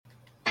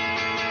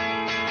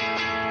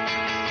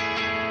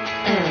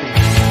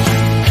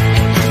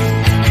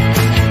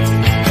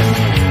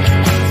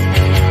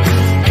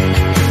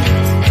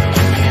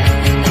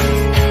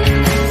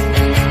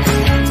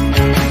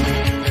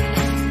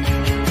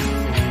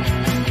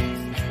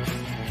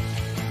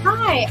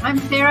Hi, I'm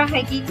Sarah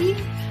Hagigi.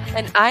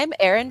 And I'm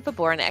Erin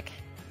Babornik.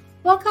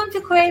 Welcome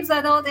to COABE's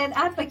Adult Ed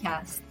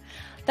Advocast.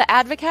 The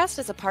Advocast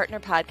is a partner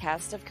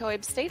podcast of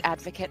COABE State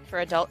Advocate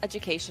for Adult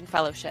Education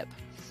Fellowship.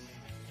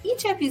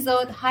 Each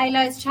episode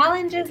highlights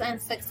challenges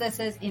and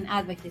successes in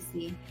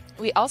advocacy.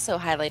 We also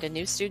highlight a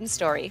new student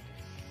story.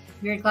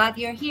 We're glad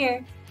you're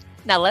here.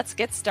 Now let's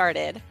get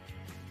started.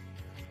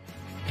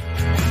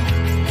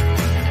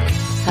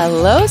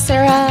 Hello,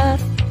 Sarah.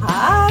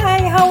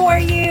 Hi, how are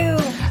you?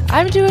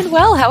 I'm doing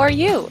well. How are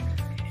you?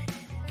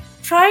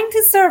 Trying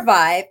to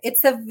survive.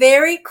 It's a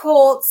very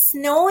cold,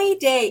 snowy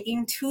day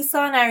in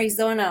Tucson,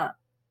 Arizona.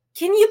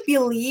 Can you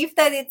believe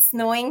that it's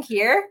snowing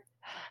here?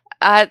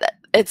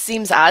 It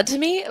seems odd to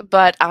me,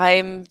 but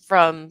I'm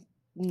from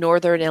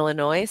northern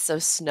Illinois, so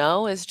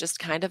snow is just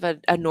kind of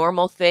a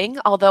normal thing.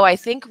 Although I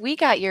think we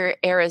got your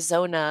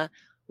Arizona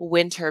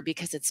winter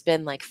because it's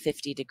been like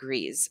 50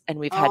 degrees and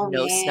we've had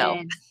no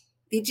snow.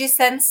 Did you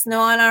send snow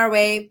on our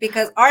way?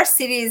 Because our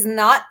city is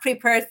not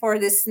prepared for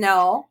the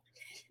snow.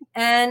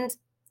 And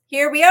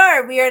here we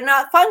are. We are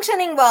not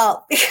functioning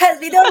well because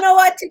we don't know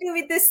what to do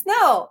with the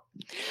snow.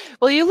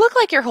 Well, you look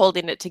like you're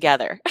holding it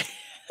together.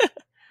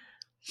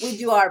 We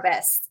do our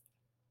best.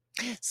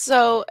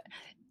 So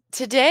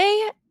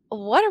today,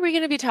 what are we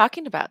going to be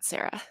talking about,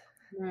 Sarah?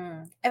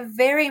 A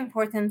very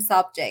important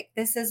subject.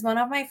 This is one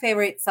of my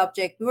favorite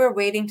subjects. We were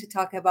waiting to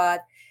talk about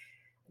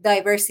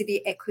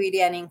diversity,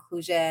 equity, and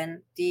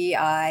inclusion,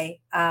 DEI,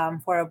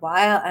 for a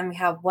while. And we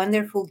have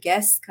wonderful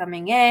guests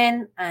coming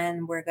in,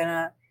 and we're going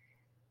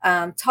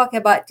to talk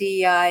about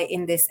DEI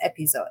in this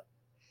episode.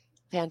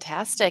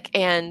 Fantastic.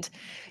 And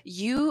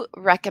you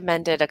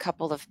recommended a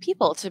couple of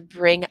people to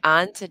bring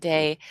on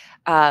today.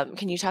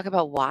 Can you talk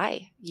about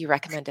why you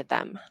recommended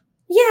them?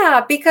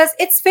 Yeah, because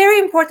it's very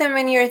important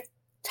when you're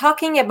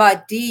talking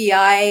about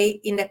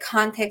DEI in the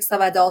context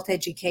of adult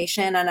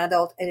education and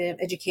adult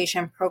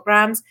education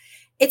programs.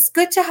 It's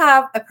good to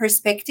have a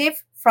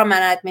perspective from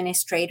an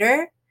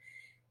administrator.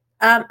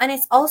 And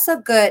it's also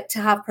good to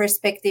have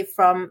perspective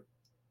from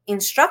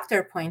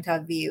instructor point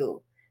of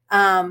view.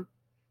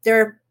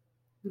 Their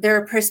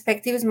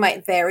perspectives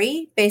might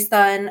vary based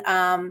on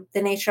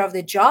the nature of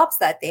the jobs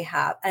that they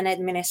have. An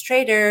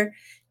administrator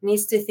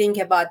needs to think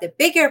about the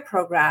bigger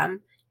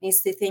program,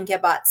 needs to think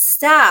about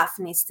staff,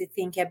 needs to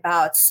think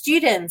about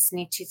students,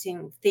 needs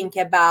to think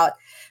about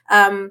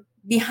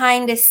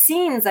behind the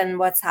scenes and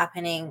what's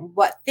happening,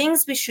 what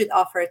things we should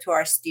offer to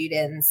our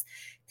students,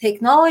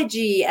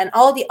 technology, and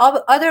all the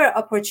other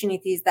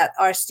opportunities that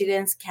our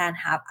students can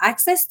have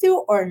access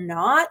to or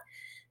not,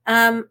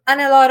 and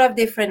a lot of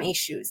different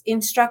issues.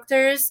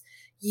 Instructors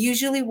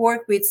usually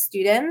work with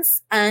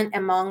students and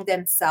among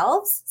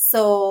themselves,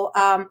 so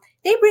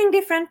they bring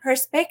different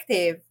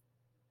perspective.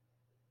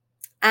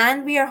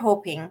 And we are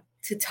hoping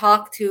to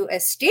talk to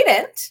a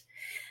student,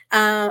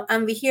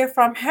 and we hear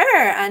from her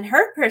and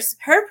her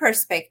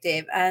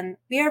perspective, and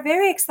we are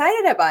very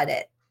excited about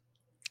it.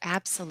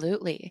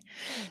 Absolutely.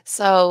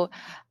 So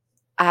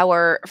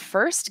our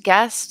first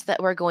guest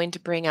that we're going to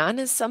bring on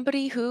is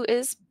somebody who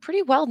is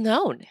pretty well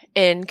known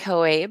in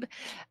COABE,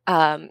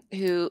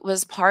 who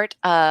was part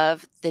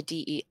of the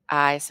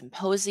DEI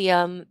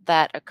symposium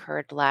that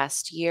occurred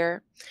last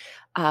year,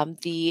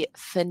 the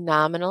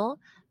phenomenal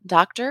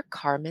Dr.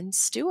 Carmine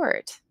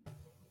Stewart.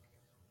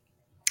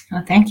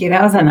 Oh, thank you.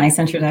 That was a nice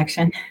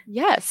introduction.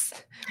 Yes.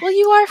 Well,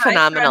 you are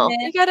phenomenal.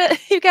 You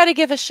gotta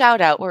give a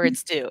shout out where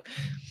it's due.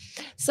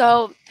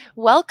 So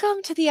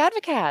welcome to the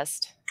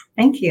Advocast.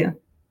 Thank you.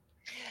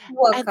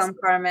 Welcome,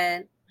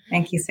 Carmine.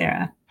 Thank you,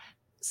 Sarah.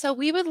 So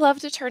we would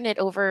love to turn it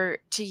over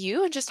to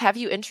you and just have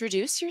you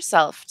introduce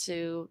yourself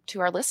to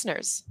our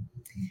listeners.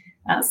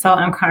 So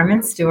I'm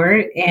Carmine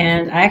Stewart,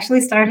 and I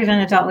actually started in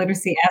adult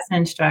literacy as an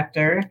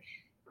instructor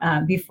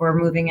before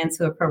moving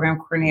into a program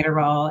coordinator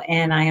role.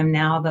 And I am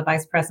now the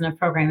vice president of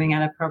programming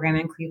at a program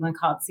in Cleveland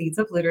called Seeds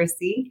of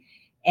Literacy.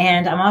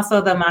 And I'm also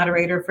the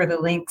moderator for the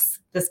Links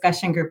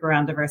discussion group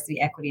around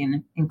diversity, equity,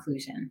 and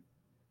inclusion.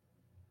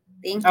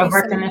 Thank you. I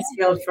worked in this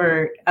field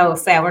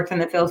I worked in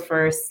the field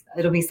for,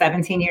 it'll be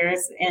 17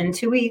 years in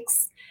 2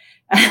 weeks.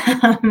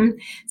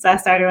 So I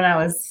started when I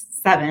was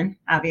 7,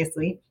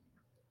 obviously.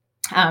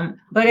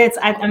 But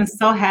I'm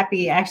so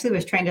happy. I actually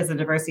was trained as a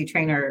diversity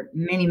trainer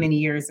many, many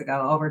years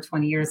ago, over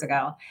 20 years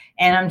ago.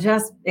 And I'm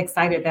just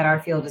excited that our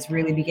field is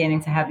really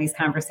beginning to have these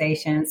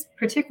conversations,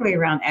 particularly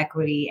around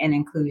equity and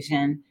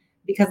inclusion,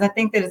 because I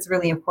think that it's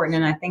really important.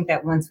 And I think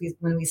that when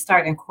we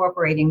start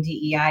incorporating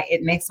DEI,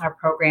 it makes our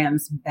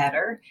programs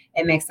better.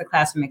 It makes the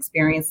classroom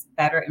experience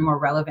better and more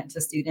relevant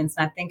to students.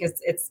 And I think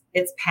it's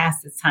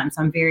past its time.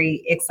 So I'm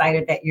very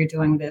excited that you're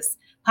doing this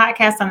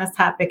podcast on this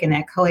topic and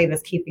that COABE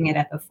is keeping it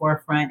at the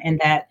forefront and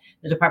that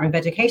the Department of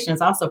Education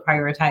is also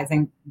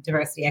prioritizing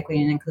diversity,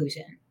 equity, and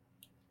inclusion.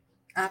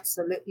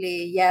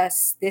 Absolutely.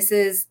 Yes. This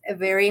is a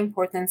very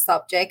important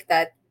subject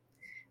that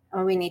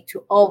we need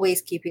to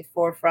always keep it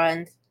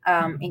forefront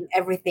in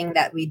everything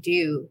that we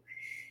do.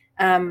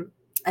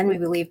 And we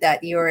believe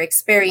that your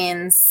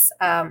experience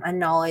and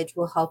knowledge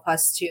will help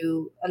us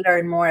to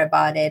learn more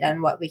about it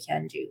and what we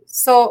can do.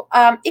 So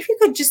if you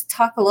could just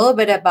talk a little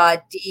bit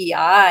about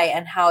DEI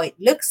and how it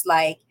looks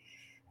like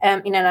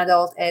in an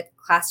adult ed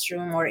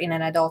classroom or in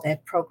an adult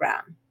ed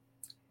program.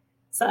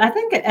 So I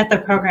think at the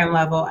program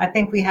level, I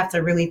think we have to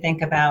really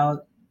think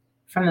about,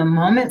 from the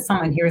moment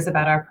someone hears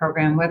about our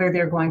program, whether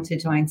they're going to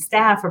join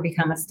staff or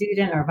become a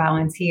student or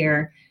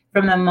volunteer,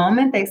 from the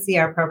moment they see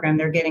our program,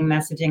 they're getting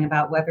messaging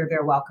about whether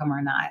they're welcome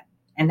or not.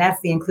 And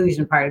that's the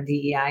inclusion part of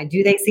DEI.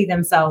 Do they see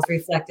themselves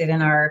reflected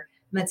in our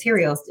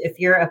materials? If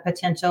you're a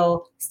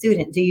potential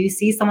student, do you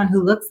see someone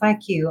who looks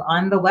like you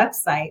on the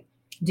website?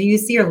 Do you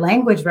see your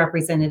language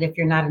represented if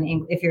you're not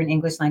if you're an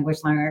English language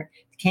learner?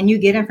 Can you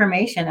get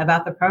information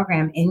about the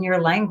program in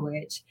your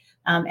language?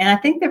 And I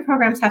think the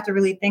programs have to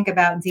really think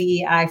about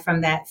DEI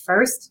from that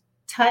first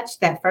touch,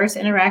 that first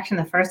interaction,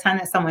 the first time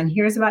that someone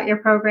hears about your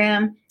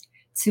program,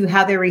 to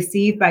how they're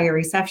received by your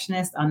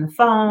receptionist on the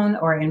phone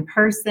or in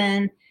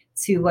person,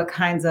 to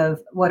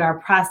what our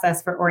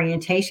process for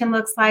orientation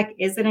looks like.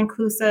 Is it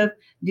inclusive?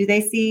 Do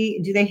they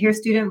hear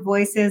student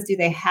voices? Do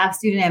they have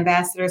student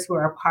ambassadors who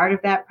are a part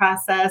of that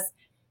process?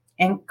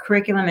 And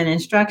curriculum and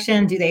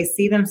instruction, do they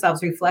see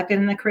themselves reflected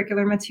in the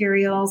curricular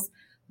materials?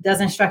 Does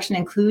instruction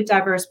include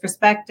diverse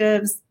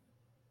perspectives?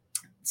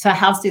 To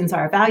how students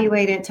are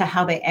evaluated, to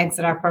how they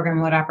exit our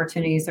program, what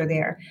opportunities are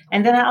there.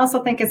 And then I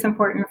also think it's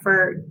important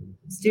for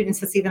students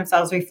to see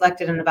themselves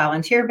reflected in the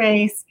volunteer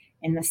base,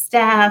 in the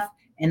staff,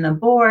 in the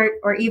board,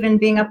 or even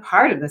being a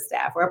part of the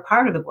staff or a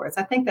part of the boards.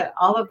 I think that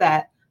all of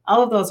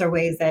those are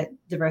ways that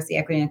diversity,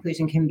 equity, and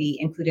inclusion can be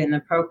included in the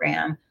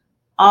program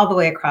all the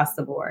way across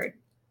the board.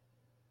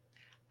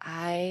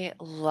 I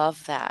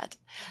love that.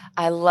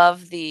 I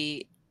love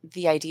the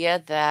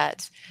idea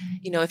that,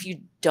 if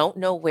you don't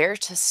know where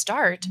to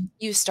start,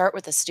 you start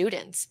with the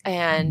students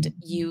and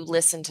you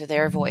listen to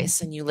their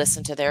voice and you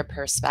listen to their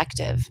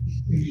perspective.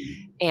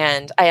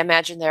 And I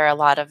imagine there are a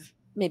lot of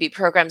maybe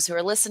programs who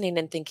are listening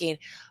and thinking,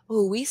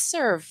 oh, we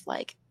serve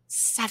like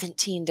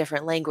 17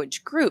 different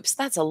language groups.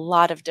 That's a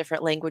lot of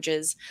different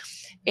languages.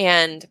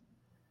 And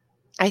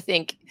I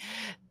think,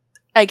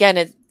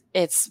 again,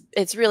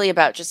 it's really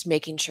about just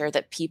making sure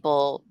that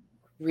people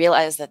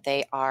realize that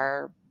they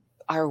are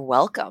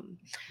welcome.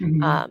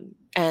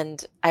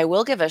 And I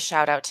will give a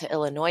shout out to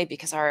Illinois,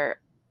 because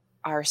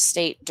our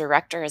state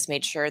director has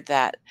made sure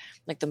that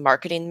like the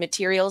marketing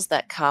materials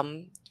that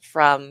come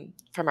from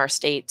our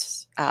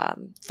state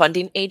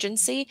funding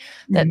agency,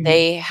 that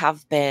they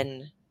have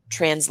been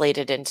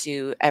translated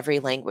into every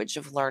language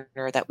of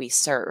learner that we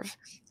serve,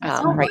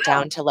 right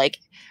down to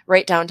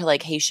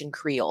like Haitian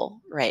Creole,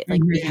 right?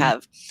 Like we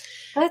have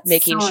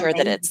making sure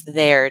that it's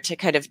there to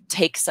kind of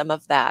take some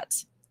of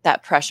that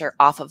pressure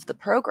off of the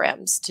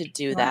programs to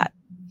do that.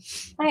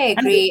 I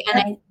agree.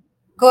 And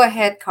go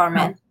ahead,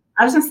 Carmen.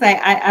 I was going to say,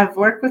 I've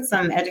worked with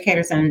some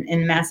educators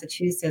in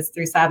Massachusetts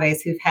through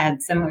COABE who've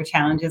had similar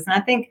challenges. And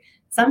I think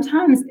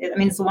sometimes,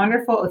 it's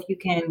wonderful if you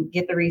can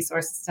get the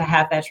resources to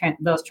have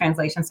those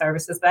translation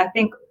services. But I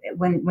think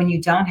when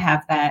you don't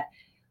have that,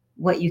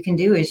 what you can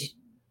do is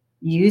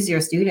use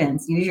your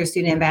students, use your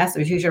student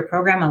ambassadors, use your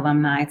program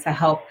alumni to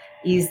help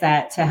ease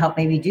that, to help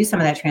maybe do some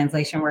of that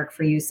translation work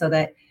for you, so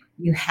that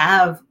you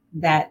have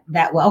that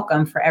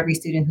welcome for every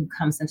student who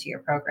comes into your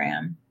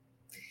program.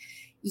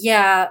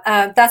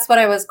 Yeah, that's what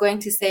I was going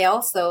to say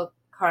also,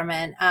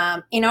 Carmen.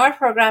 In our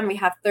program, we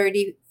have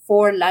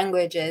 34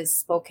 languages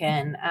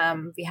spoken.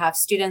 We have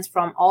students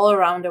from all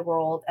around the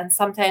world, and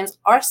sometimes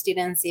our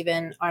students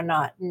even are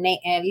not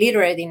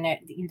literate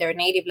in their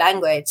native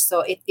language.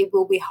 So it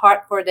will be hard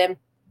for them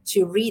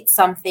to read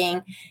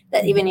something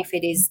that, even if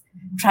it is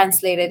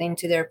translated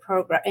into their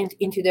program,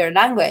 into their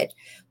language.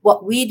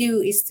 What we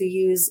do is to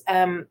use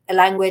a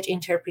language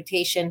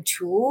interpretation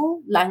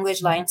tool,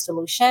 language line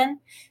solution,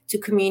 to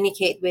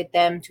communicate with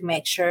them, to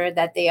make sure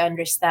that they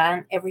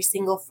understand every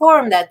single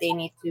form that they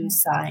need to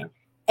sign,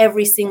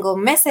 every single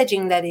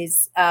messaging that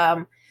is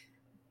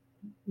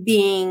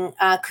being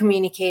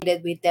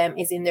communicated with them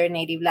is in their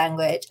native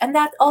language. And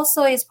that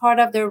also is part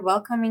of their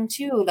welcoming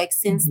too. Like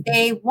since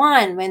day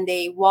one, when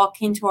they walk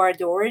into our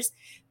doors,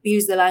 we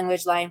use the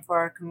language line for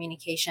our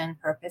communication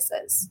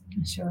purposes.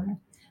 Sure.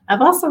 I've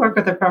also worked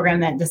with a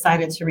program that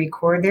decided to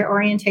record their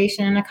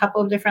orientation in a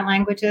couple of different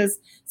languages,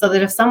 so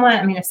that if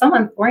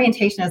someone,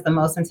 orientation is the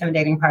most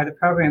intimidating part of the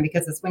program,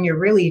 because it's when you're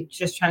really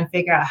just trying to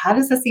figure out, how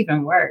does this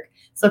even work?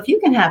 So if you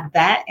can have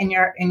that in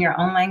your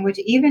own language,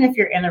 even if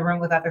you're in a room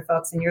with other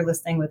folks and you're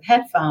listening with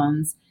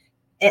headphones,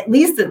 at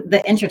least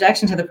the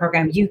introduction to the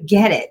program, you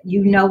get it,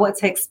 you know what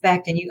to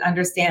expect, and you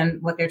understand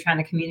what they're trying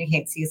to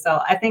communicate to you. So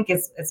I think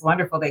it's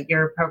wonderful that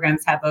your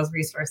programs have those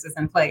resources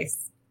in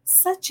place.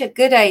 Such a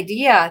good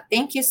idea.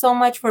 Thank you so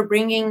much for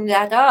bringing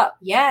that up.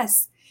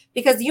 Yes,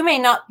 because you may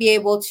not be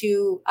able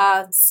to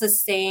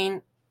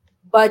sustain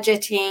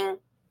budgeting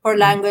for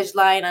language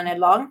line on a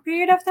long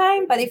period of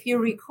time, but if you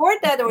record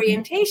that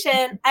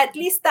orientation, at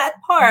least that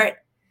part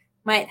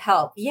might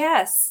help.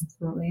 Yes,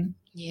 absolutely.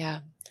 Yeah.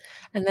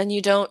 And then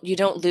you don't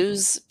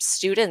lose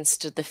students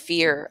to the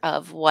fear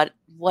of what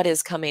what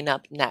is coming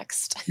up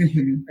next,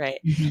 Mhm. right?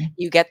 Mhm.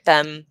 You get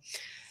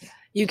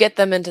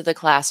them into the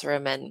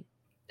classroom, and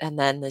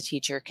then the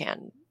teacher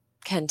can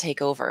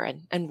take over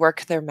and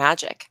work their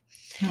magic.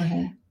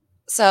 Right.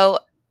 So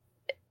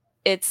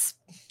it's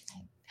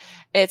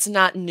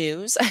not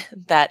news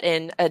that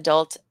in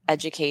adult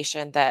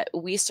education that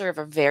we serve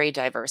a very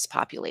diverse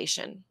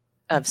population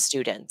of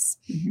students.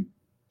 Mhm.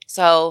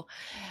 So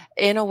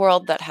in a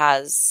world that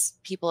has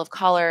people of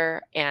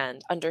color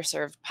and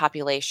underserved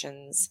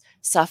populations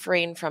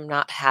suffering from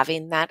not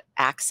having that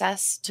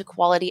access to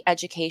quality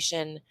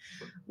education,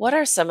 what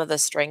are some of the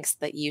strengths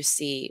that you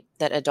see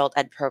that adult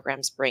ed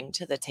programs bring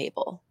to the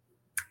table?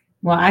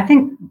 Well, I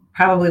think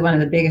probably one of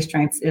the biggest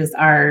strengths is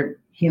our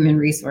human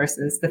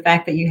resources. The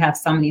fact that you have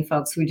so many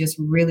folks who just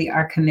really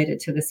are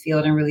committed to this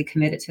field and really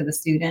committed to the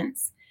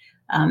students.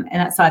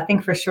 And so I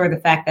think for sure the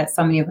fact that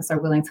so many of us are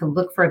willing to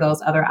look for those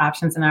other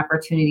options and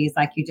opportunities,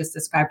 like you just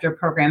described your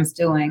programs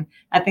doing,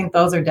 I think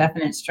those are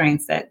definite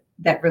strengths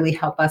that really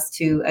help us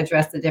to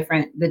address the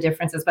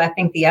differences. But I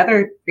think the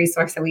other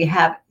resource that we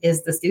have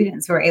is the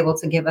students who are able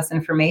to give us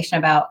information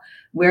about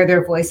where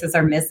their voices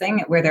are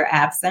missing, where they're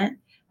absent.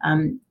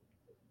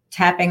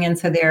 Tapping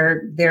into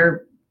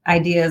their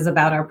ideas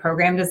about our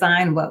program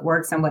design, what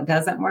works and what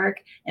doesn't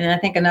work. And then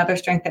I think another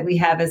strength that we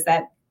have is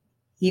that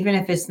even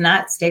if it's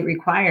not state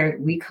required,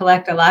 we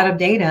collect a lot of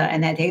data,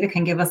 and that data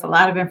can give us a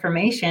lot of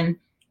information,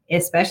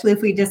 especially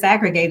if we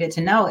disaggregate it to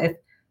know if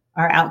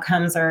our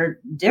outcomes are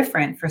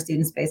different for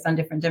students based on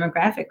different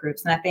demographic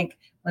groups. And I think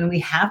when we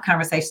have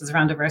conversations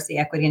around diversity,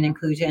 equity, and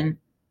inclusion,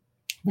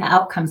 the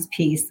outcomes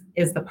piece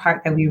is the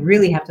part that we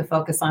really have to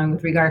focus on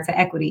with regard to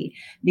equity,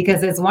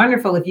 because it's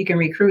wonderful if you can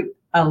recruit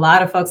a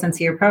lot of folks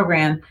into your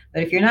program,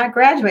 but if you're not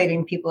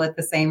graduating people at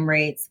the same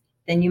rates,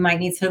 then you might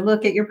need to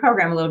look at your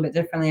program a little bit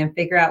differently and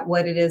figure out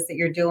what it is that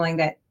you're doing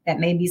that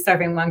may be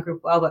serving one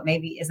group well, but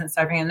maybe isn't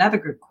serving another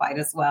group quite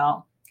as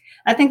well.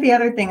 I think the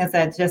other thing is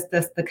that just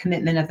the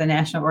commitment of the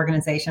national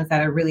organizations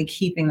that are really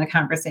keeping the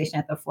conversation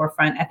at the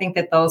forefront. I think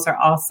that those are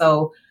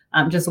also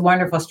just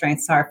wonderful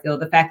strengths to our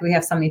field. The fact that we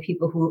have so many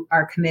people who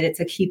are committed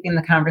to keeping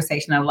the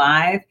conversation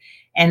alive,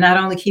 and not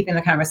only keeping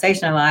the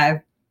conversation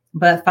alive,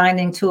 but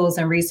finding tools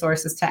and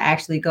resources to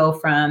actually go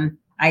from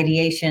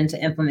ideation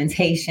to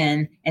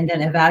implementation, and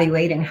then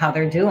evaluating how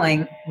they're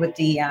doing with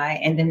DEI,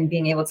 and then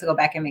being able to go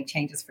back and make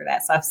changes for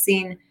that. So I've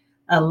seen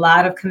a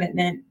lot of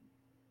commitment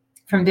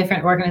from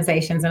different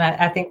organizations, and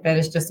I think that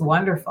is just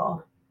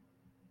wonderful.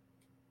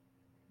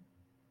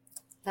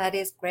 That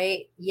is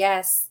great.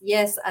 Yes,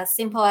 yes. As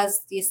simple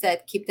as you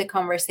said, keep the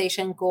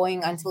conversation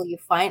going until you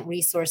find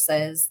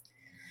resources.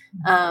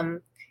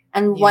 And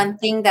one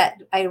thing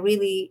that I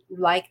really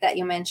like that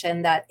you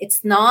mentioned, that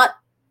it's not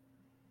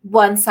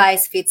one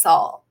size fits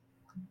all.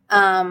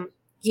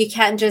 You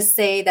can't just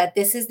say that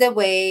this is the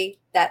way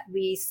that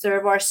we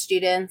serve our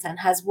students and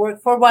has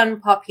worked for one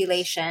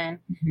population.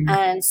 Mm-hmm.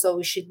 And so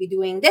we should be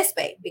doing this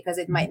way, because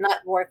it might not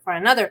work for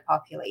another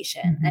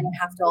population. Mm-hmm. And you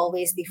have to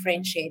always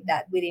differentiate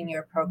that within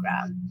your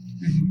program.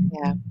 Mm-hmm.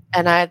 Yeah.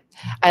 And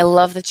I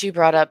love that you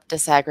brought up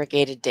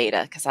disaggregated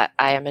data, because I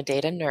am a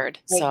data nerd.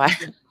 So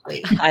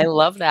I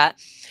love that.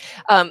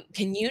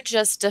 Can you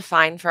just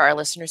define for our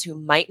listeners who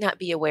might not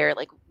be aware,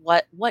 like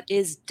what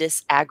is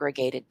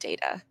disaggregated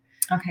data?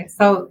 Okay,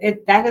 so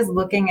that is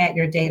looking at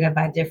your data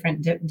by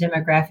different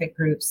demographic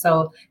groups.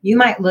 So you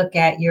might look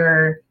at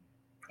your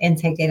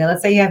intake data.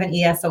 Let's say you have an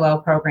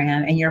ESOL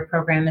program and your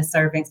program is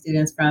serving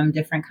students from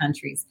different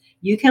countries.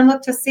 You can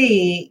look to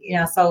see,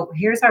 so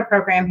here's our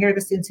program, here are the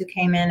students who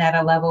came in at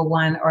a level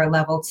 1 or a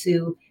level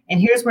 2,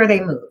 and here's where they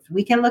moved.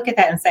 We can look at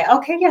that and say,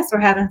 okay, yes, we're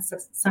having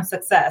some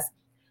success.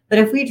 But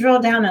if we drill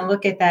down and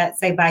look at that,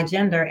 say by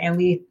gender, and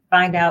we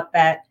find out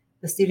that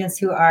the students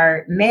who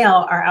are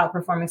male are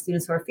outperforming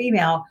students who are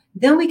female,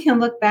 then we can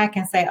look back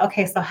and say,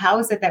 okay, so how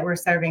is it that we're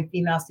serving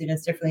female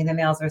students differently than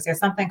males? Or is there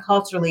something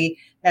culturally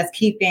that's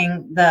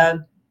keeping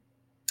the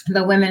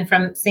women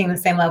from seeing the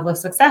same level of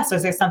success? Or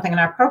is there something in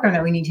our program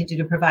that we need to do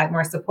to provide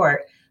more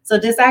support? So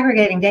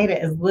disaggregating data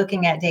is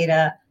looking at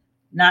data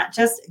not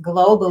just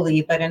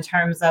globally, but in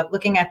terms of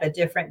looking at the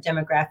different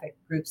demographic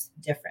groups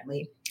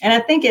differently. And I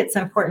think it's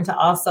important to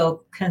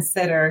also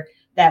consider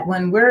that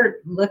when we're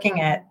looking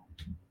at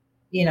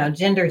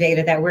gender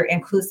data, that we're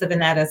inclusive in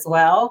that as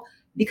well,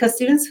 because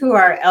students who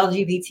are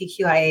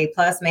LGBTQIA+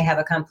 may have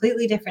a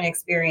completely different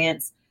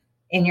experience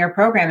in your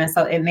program. And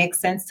so it makes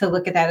sense to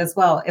look at that as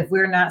well. If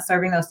we're not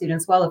serving those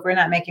students well, if we're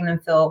not making them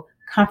feel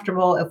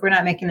comfortable, if we're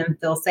not making them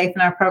feel safe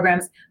in our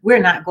programs,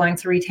 we're not going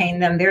to retain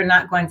them. They're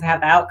not going to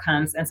have the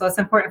outcomes. And so it's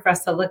important for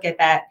us to look at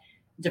that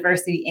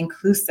diversity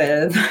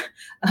inclusive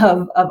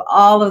of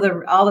all of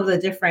the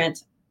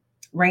different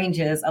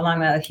ranges along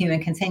the human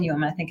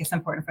continuum. I think it's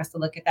important for us to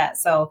look at that.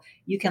 So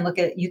you can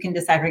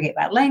disaggregate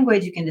by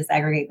language, you can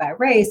disaggregate by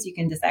race, you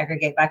can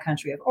disaggregate by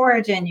country of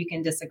origin, you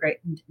can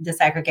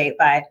disaggregate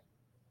by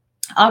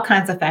all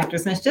kinds of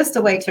factors. And it's just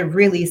a way to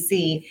really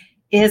see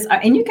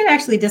and you can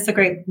actually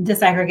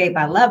disaggregate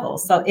by level.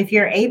 So if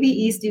your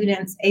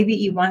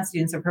ABE1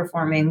 students are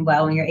performing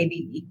well and your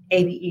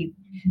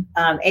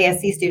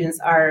ASC students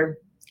are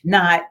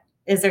not,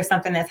 is there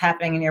something that's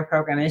happening in your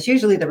program? And it's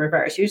usually the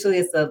reverse. Usually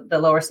it's the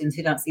lower students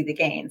who don't see the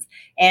gains.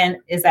 And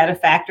is that a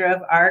factor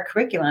of our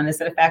curriculum? Is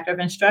it a factor of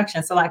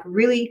instruction? So like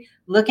really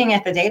looking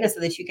at the data so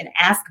that you can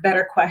ask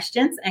better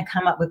questions and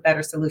come up with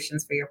better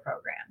solutions for your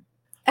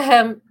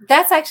program.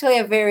 That's actually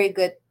a very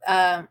good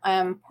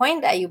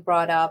point that you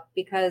brought up,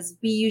 because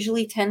we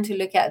usually tend to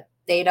look at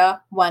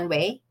data one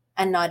way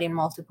and not in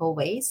multiple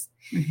ways.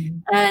 Mm-hmm.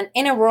 And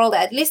in a world,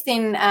 at least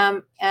in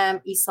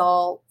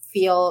ESOL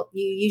field,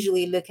 you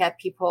usually look at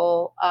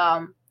people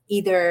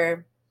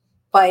either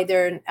by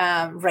their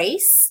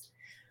race,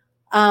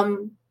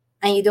 and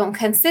you don't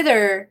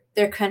consider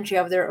their country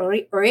of their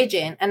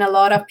origin. And a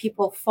lot of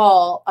people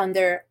fall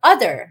under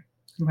other.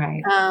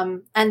 Right.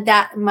 And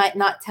that might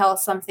not tell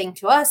something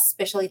to us,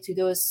 especially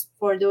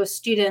for those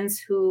students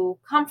who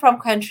come from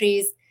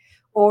countries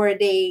or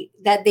they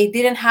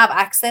didn't have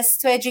access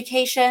to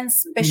education,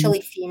 especially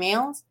mm-hmm.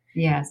 females.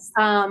 Yes.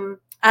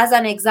 As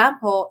an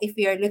example, if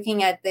we are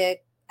looking at a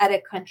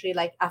country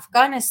like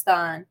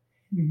Afghanistan,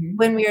 mm-hmm.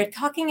 when we are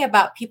talking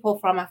about people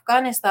from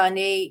Afghanistan,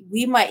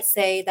 we might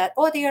say that,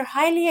 oh, they are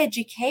highly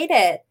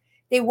educated.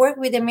 They work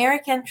with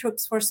American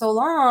troops for so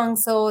long,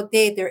 so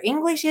their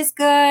English is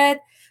good.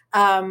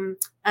 And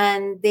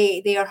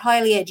they are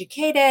highly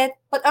educated.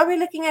 But are we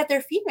looking at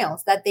their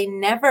females, that they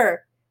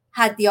never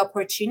had the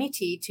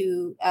opportunity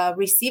to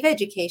receive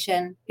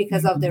education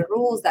because mm-hmm. of the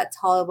rules that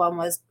Taliban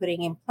was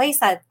putting in place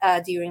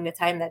during the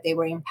time that they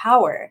were in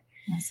power?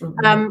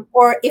 Absolutely.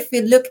 Or if we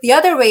look the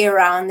other way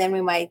around, then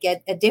we might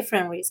get a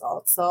different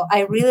result. So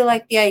I really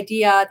like the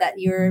idea that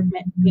you're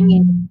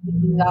bringing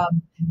up,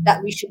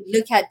 that we should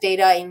look at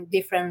data in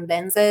different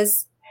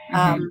lenses.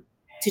 Mm-hmm.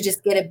 To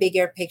just get a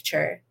bigger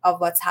picture of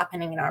what's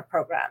happening in our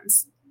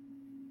programs.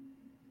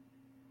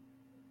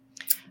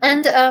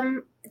 And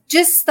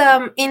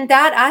in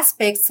that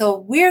aspect, so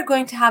we're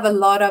going to have a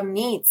lot of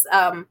needs.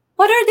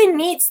 What are the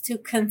needs to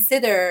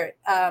consider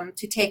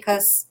to take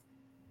us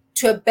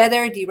to a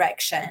better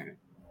direction?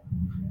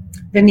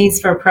 The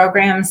needs for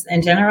programs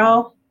in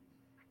general?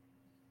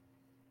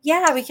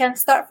 Yeah, we can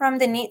start from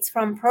the needs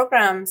from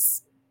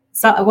programs.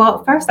 So,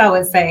 well, first I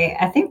would say,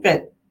 I think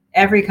that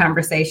every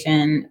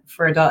conversation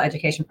for adult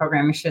education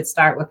programming should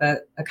start with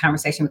a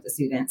conversation with the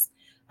students.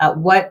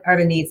 What are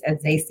the needs as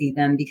they see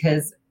them?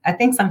 Because I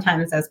think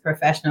sometimes as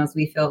professionals,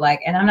 we feel like,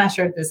 and I'm not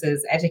sure if this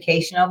is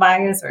educational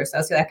bias or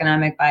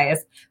socioeconomic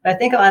bias, but I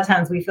think a lot of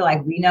times we feel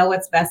like we know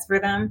what's best for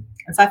them.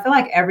 And so I feel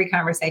like every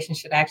conversation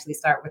should actually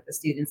start with the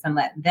students and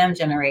let them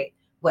generate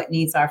what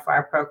needs are for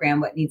our program,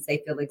 what needs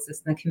they feel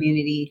exist in the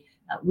community.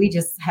 We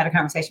just had a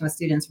conversation with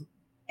students,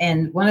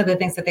 and one of the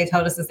things that they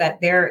told us is that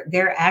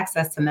their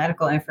access to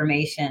medical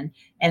information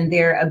and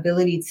their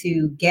ability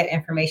to get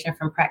information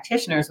from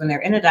practitioners when they're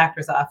in a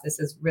doctor's office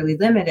is really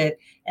limited.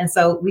 And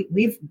so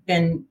we've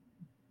been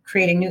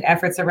creating new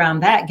efforts around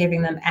that,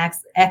 giving them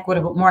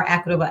more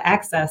equitable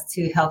access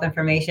to health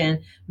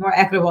information, more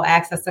equitable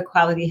access to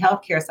quality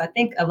healthcare. So I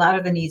think a lot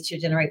of the needs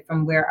should generate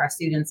from where our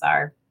students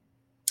are,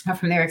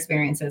 from their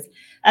experiences.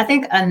 I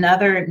think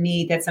another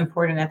need that's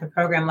important at the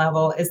program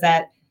level is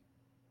that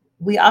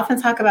we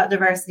often talk about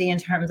diversity in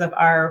terms of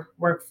our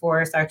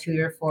workforce, our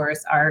tutor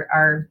force,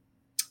 our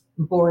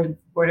board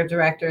of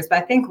directors.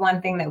 But I think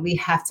one thing that we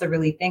have to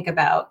really think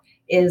about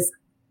is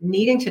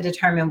needing to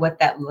determine what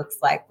that looks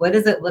like. What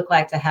does it look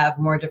like to have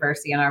more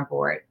diversity on our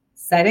board?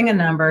 Setting a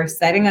number,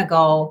 setting a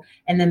goal,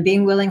 and then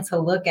being willing to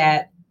look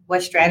at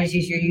what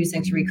strategies you're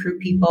using to recruit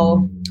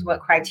people,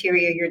 what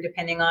criteria you're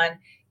depending on.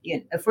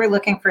 If we're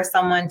looking for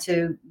someone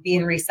to be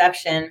in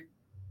reception,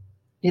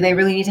 do they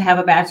really need to have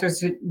a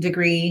bachelor's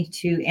degree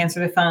to answer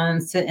the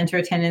phones, to enter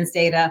attendance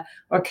data?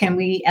 Or can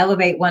we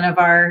elevate one of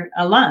our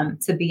alum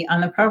to be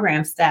on the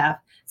program staff?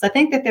 So I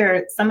think that there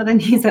are some of the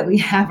needs that we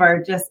have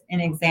are just in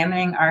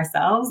examining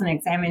ourselves and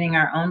examining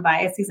our own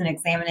biases and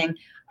examining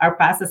our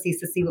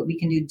processes to see what we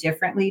can do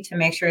differently to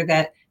make sure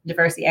that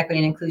diversity, equity,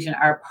 and inclusion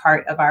are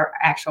part of our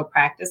actual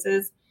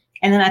practices.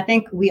 And then I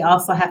think we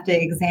also have to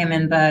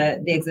examine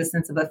the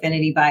existence of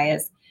affinity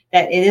bias,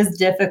 that it is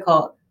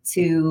difficult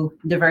to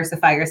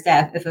diversify your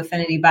staff if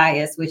affinity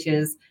bias, which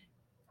is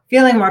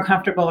feeling more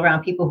comfortable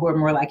around people who are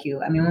more like you.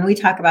 I mean, when we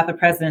talk about the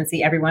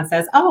presidency, everyone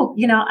says, "Oh,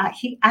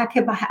 I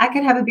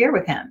could have a beer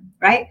with him,"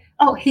 right?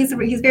 Oh, he's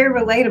very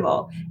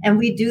relatable, and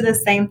we do the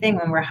same thing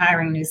when we're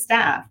hiring new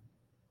staff.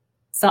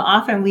 So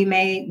often we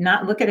may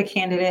not look at a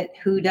candidate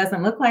who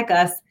doesn't look like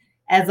us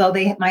as though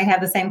they might have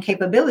the same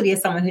capability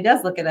as someone who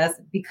does look at us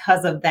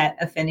because of that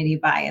affinity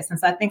bias. And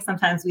so I think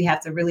sometimes we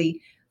have to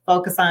really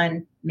focus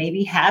on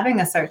maybe having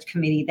a search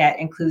committee that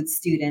includes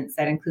students,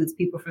 that includes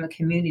people from the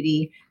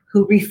community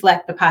who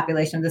reflect the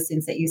population of the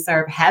students that you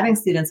serve, having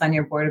students on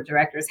your board of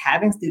directors,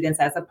 having students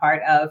as a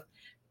part of,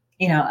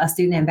 a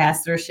student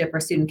ambassadorship or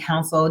student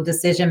council,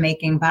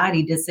 decision-making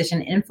body,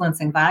 decision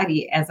influencing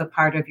body as a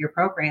part of your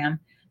program.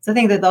 So I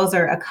think that those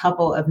are a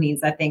couple of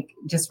needs, I think,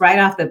 just right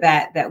off the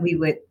bat that we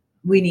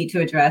need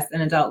to address in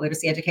adult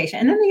literacy education.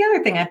 And then the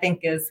other thing I think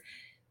is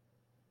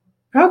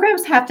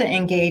programs have to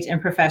engage in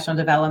professional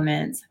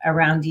development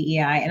around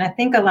DEI. And I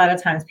think a lot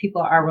of times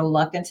people are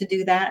reluctant to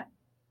do that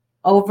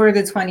over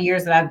the 20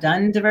 years that I've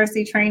done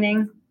diversity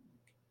training,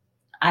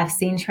 I've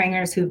seen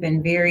trainers who've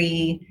been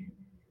very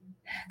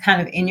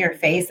kind of in your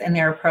face in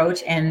their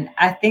approach. And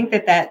I think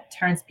that that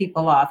turns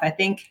people off. I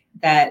think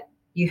that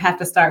you have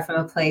to start from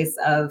a place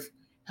of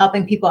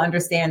helping people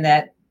understand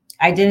that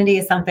identity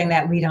is something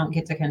that we don't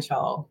get to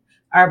control.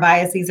 Our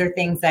biases are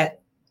things that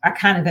are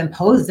kind of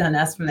imposed on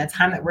us from the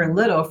time that we're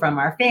little, from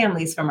our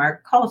families, from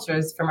our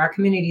cultures, from our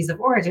communities of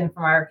origin,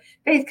 from our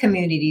faith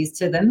communities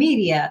to the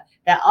media,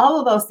 that all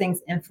of those things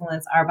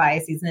influence our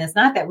biases. And it's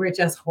not that we're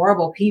just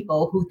horrible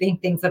people who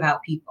think things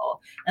about people.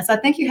 And so I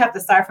think you have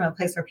to start from a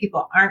place where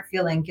people aren't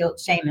feeling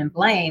guilt, shame, and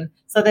blame,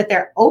 so that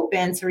they're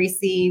open to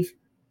receive,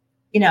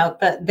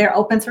 they're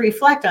open to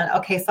reflect on,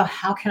 okay, so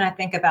how can I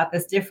think about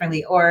this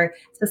differently? Or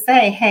to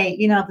say, hey,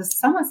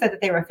 someone said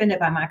that they were offended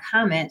by my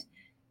comment.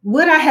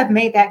 Would I have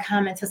made that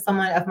comment to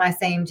someone of my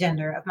same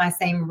gender, of my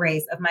same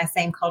race, of my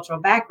same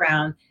cultural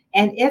background?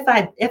 And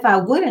if I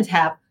wouldn't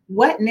have,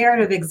 what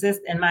narrative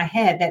exists in my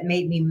head that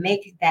made me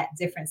make that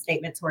different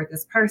statement toward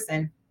this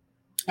person?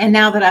 And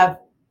now that I've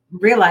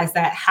realized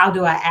that, how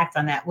do I act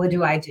on that? What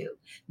do I do?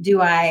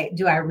 Do I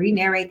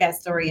re-narrate that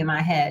story in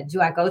my head? Do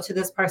I go to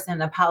this person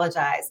and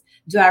apologize?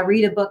 Do I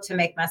read a book to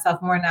make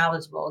myself more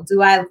knowledgeable?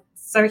 Do I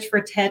search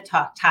for TED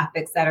Talk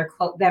topics that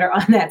are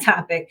on that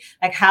topic?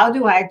 Like, how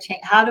do I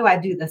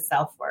do the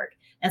self-work?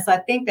 And so I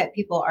think that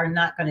people are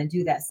not going to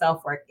do that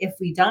self-work if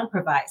we don't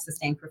provide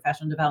sustained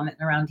professional development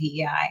around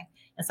DEI.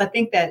 And so I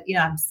think that,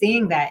 I'm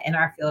seeing that in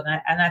our field,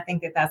 and I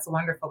think that that's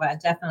wonderful, but I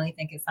definitely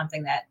think it's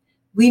something that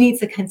we need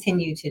to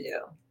continue to do.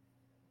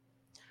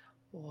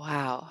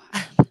 Wow.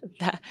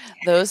 That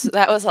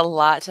was a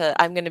lot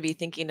I'm going to be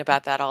thinking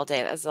about that all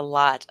day. That's a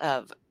lot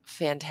of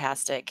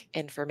fantastic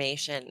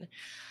information.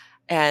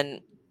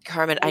 And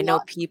Carmen, I know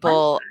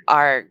people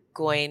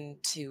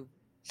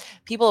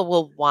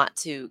will want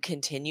to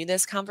continue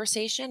this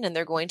conversation, and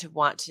they're going to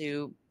want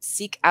to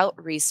seek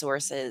out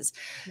resources.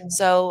 Yeah.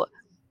 So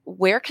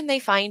where can they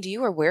find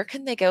you, or where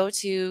can they go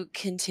to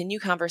continue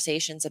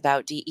conversations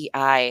about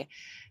DEI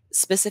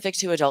specific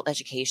to adult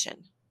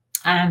education?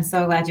 I'm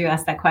so glad you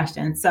asked that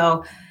question.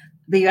 So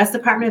the U.S.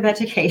 Department of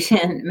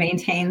Education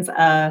maintains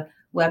a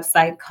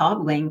website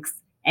called Links,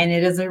 and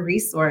it is a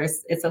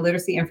resource. It's a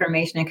literacy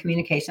information and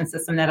communication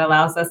system that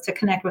allows us to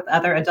connect with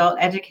other adult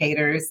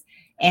educators.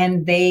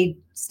 And they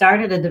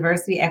started a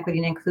diversity, equity,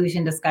 and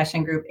inclusion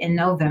discussion group in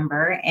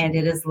November, and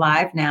it is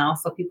live now.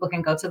 So people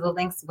can go to the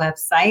Links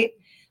website,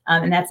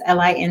 and that's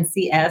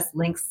LINCS,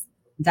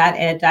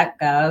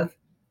 links.ed.gov.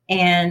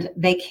 And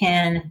they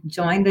can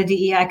join the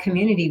DEI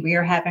community. We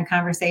are having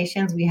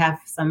conversations. We have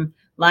some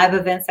live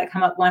events that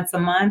come up once a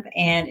month,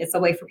 and it's a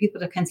way for people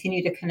to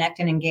continue to connect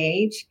and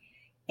engage.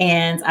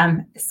 And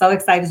I'm so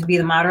excited to be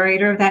the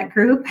moderator of that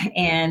group,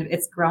 and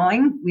it's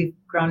growing. We've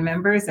grown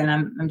members, and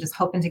I'm just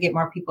hoping to get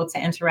more people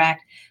to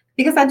interact,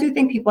 because I do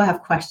think people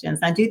have questions.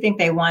 I do think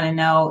they want to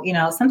know,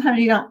 sometimes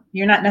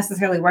you're not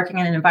necessarily working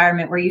in an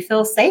environment where you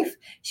feel safe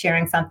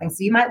sharing something.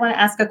 So you might want to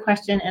ask a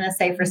question in a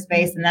safer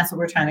space. And that's what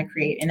we're trying to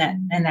create in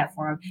that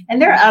forum.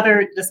 And there are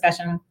other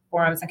discussion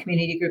forums and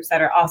community groups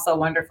that are also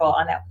wonderful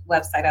on that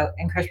website. I would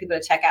encourage people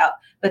to check out.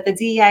 But the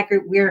DEI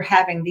group, we're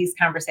having these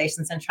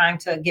conversations and trying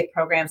to get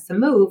programs to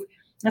move.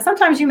 And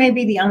sometimes you may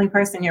be the only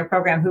person in your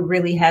program who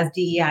really has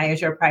DEI as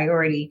your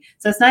priority.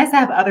 So it's nice to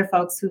have other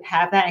folks who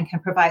have that and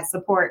can provide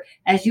support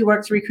as you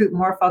work to recruit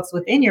more folks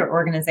within your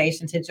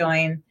organization to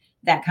join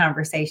that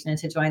conversation and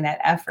to join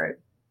that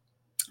effort.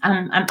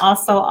 I'm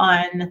also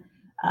on,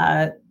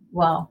 I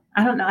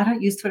don't know, I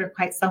don't use Twitter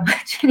quite so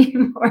much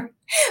anymore,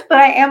 but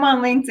I am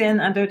on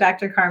LinkedIn under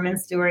Dr. Carmine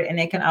Stewart, and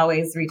they can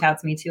always reach out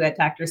to me too at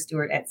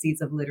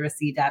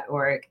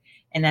drstewart@seedsofliteracy.org.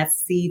 And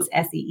that's seeds,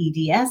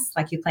 SEEDS,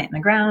 like you plant in the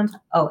ground,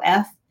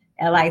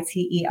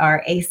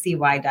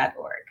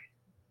 OFLITERACY.org.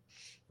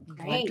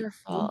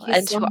 Wonderful.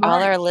 And to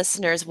all our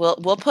listeners,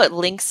 we'll put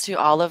links to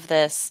all of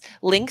this,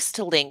 links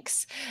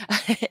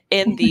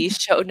in the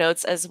show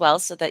notes as well,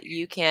 so that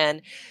you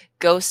can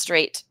go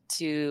straight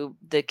to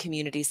the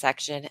community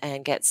section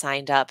and get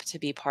signed up to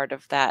be part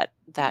of that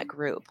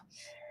group.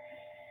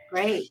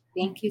 Great.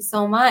 Thank you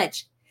so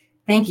much.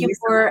 Thank you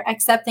for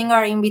accepting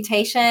our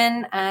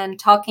invitation and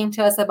talking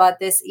to us about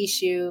this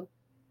issue.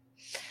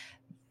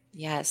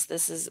 Yes,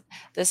 this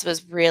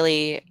was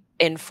really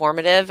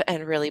informative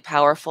and really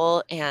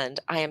powerful, and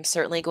I am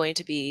certainly going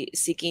to be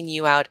seeking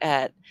you out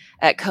at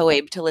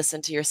COABE to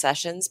listen to your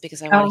sessions,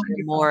 because I want to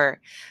hear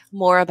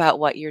more about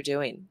what you're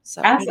doing.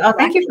 So,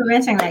 thank you for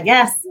mentioning that.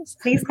 Yes,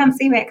 please come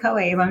see me at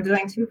COABE. I'm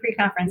doing 2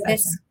 pre-conference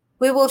sessions.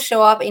 We will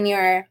show up in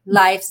your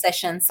live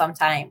session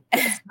sometime.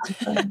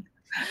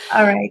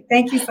 All right.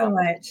 Thank you so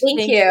much.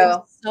 Thank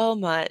you so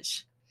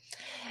much.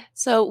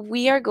 So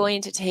we are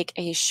going to take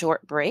a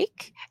short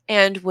break,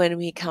 and when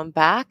we come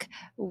back,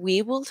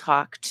 we will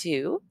talk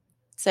to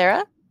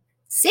Sarah?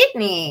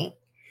 Cydnee.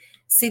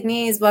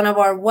 Cydnee is one of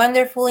our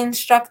wonderful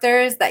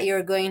instructors that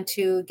you're going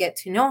to get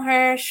to know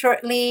her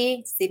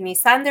shortly. Cydnee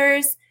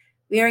Sanders.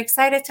 We are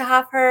excited to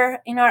have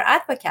her in our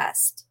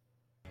Advocast.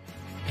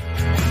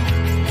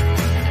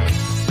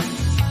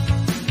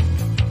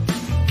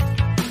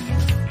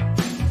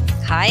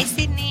 Hi,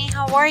 Cydnee.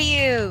 How are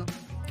you?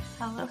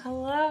 Hello,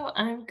 hello.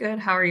 I'm good.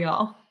 How are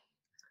y'all?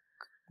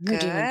 We're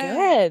doing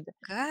Good. good.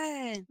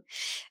 Good.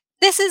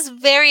 This is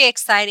very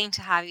exciting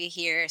to have you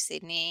here,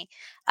 Cydnee.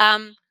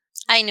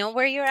 I know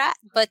where you're at,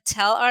 but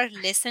tell our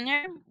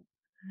listener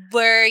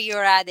where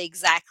you're at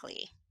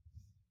exactly.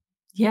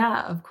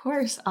 Yeah, of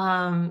course.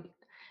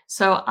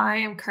 So I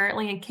am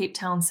currently in Cape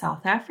Town,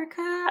 South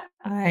Africa.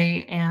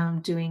 I am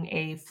doing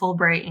a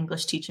Fulbright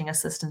English teaching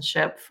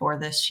assistantship for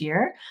this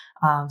year.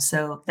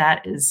 So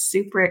that is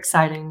super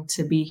exciting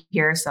to be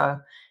here. So I've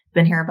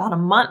been here about a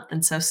month,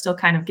 and so still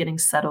kind of getting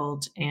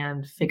settled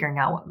and figuring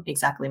out what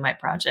exactly my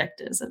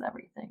project is and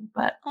everything.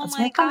 But Oh that's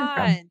where my I'm coming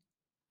from. God.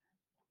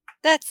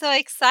 That's so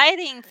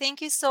exciting.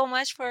 Thank you so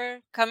much for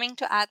coming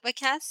to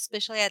Advocast,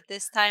 especially at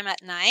this time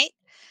at night.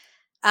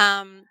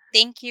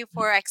 Thank you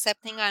for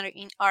accepting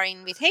our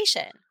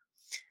invitation.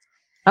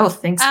 Oh,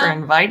 thanks for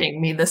Um, inviting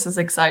me. This is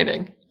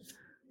exciting.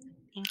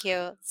 Thank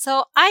you.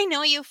 So I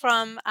know you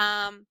from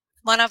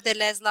one of the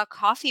Lesla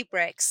coffee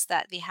breaks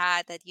that we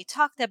had that you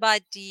talked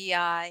about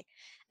DEI.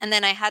 And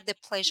then I had the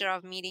pleasure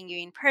of meeting you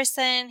in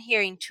person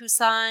here in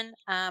Tucson,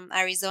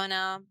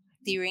 Arizona,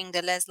 during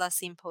the Lesla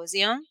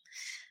Symposium.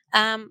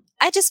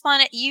 I just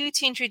wanted you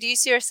to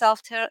introduce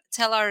yourself, to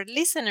tell our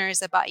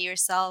listeners about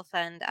yourself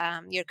and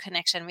your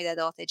connection with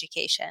adult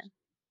education.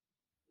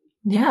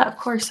 Yeah, of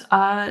course.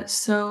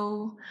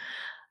 So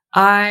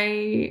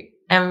I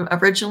am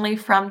originally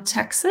from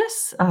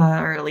Texas,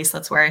 or at least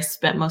that's where I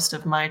spent most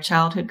of my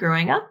childhood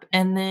growing up.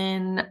 And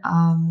then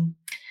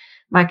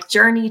my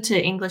journey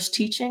to English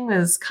teaching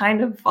was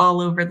kind of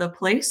all over the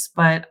place.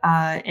 But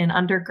in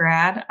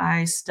undergrad,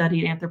 I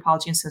studied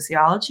anthropology and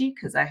sociology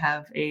because I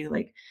have a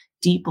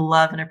deep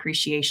love and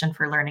appreciation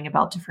for learning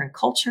about different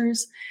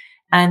cultures.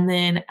 And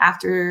then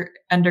after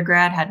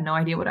undergrad, had no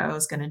idea what I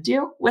was going to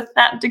do with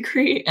that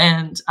degree,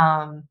 and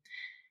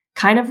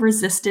kind of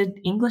resisted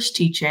English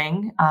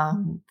teaching.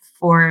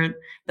 For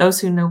those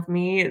who know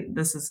me,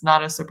 this is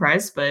not a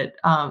surprise, but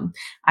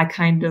I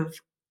kind of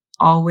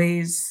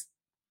always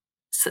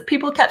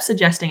people kept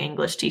suggesting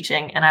English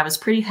teaching, and I was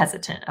pretty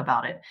hesitant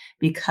about it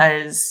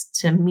because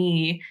to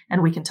me,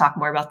 and we can talk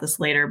more about this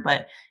later,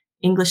 but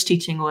English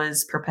teaching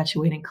was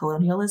perpetuating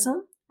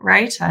colonialism,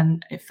 right?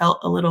 And I felt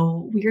a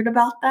little weird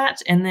about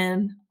that. And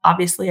then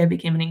obviously I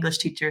became an English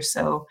teacher,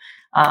 so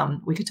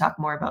we could talk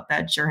more about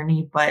that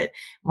journey. But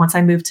once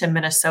I moved to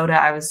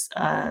Minnesota, I was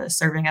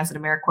serving as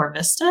an AmeriCorps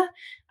Vista.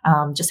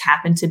 Just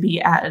happened to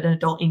be at an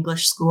adult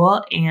English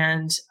school,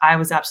 and I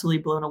was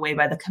absolutely blown away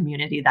by the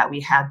community that we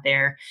had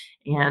there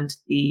and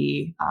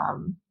the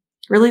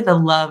really the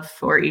love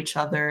for each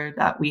other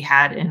that we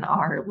had in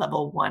our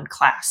level 1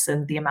 class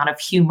and the amount of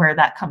humor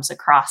that comes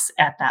across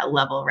at that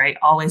level, right?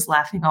 Always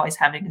laughing, always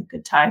having a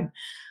good time.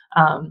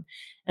 Um,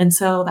 and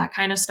so that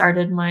kind of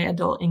started my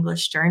adult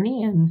English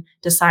journey, and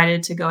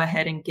decided to go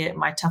ahead and get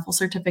my TEFL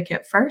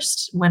certificate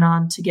first. Went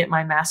on to get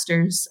my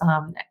master's,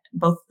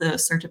 both the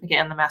certificate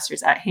and the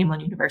master's at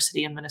Hamline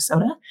University in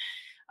Minnesota,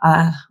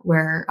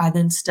 where I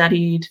then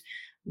studied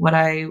what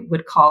I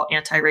would call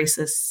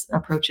anti-racist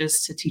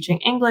approaches to teaching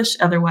English,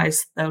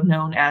 otherwise though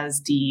known as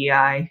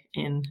DEI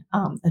in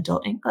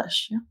adult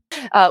English.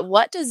 Yeah.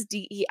 What does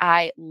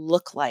DEI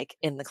look like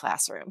in the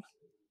classroom?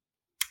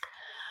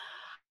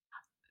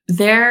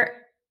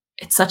 There,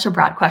 it's such a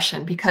broad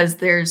question because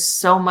there's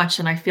so much,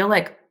 and I feel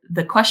like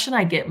the question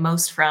I get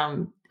most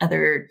from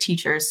other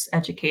teachers,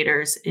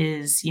 educators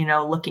is,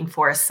 looking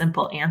for a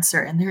simple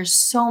answer. And there's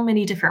so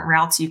many different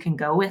routes you can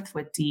go with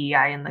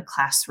DEI in the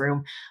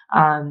classroom.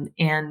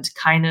 And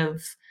kind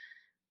of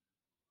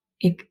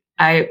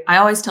I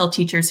always tell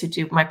teachers who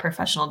do my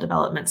professional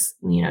developments,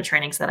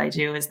 trainings that I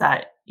do, is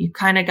that you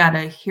kind of got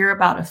to hear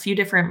about a few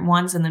different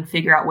ones and then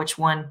figure out which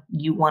one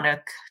you want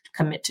to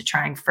commit to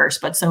trying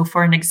first. But so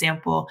for an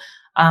example,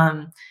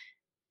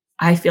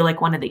 I feel like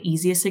one of the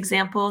easiest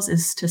examples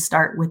is to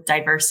start with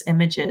diverse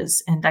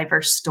images and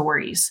diverse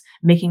stories,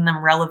 making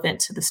them relevant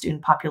to the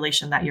student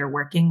population that you're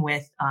working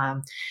with.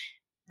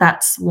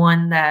 That's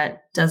one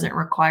that doesn't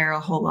require a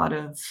whole lot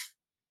of,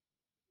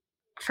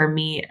 for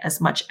me, as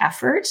much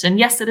effort. And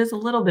yes, it is a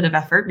little bit of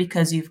effort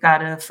because you've got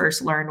to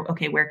first learn,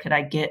 okay, where could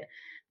I get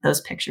those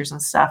pictures and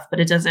stuff?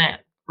 But it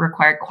doesn't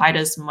require quite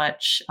as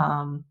much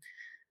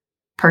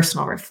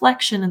personal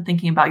reflection and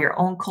thinking about your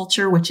own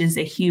culture, which is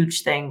a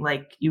huge thing.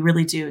 Like you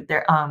really do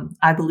there.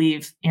 I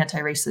believe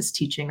anti-racist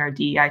teaching or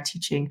DEI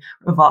teaching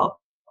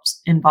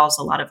involves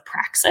a lot of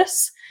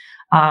praxis,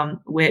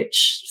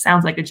 which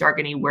sounds like a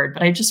jargony word,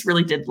 but I just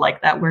really did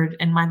like that word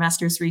in my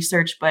master's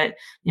research. But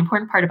the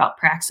important part about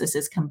praxis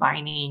is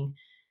combining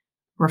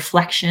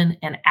reflection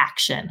and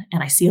action.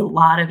 And I see a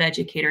lot of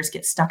educators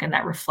get stuck in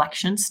that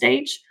reflection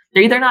stage.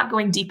 They're either not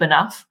going deep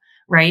enough,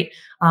 right?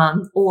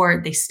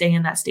 Or they stay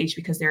in that stage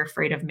because they're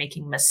afraid of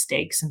making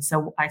mistakes. And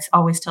so I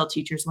always tell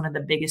teachers one of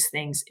the biggest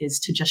things is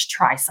to just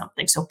try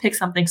something. So pick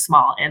something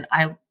small. And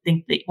I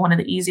think that one of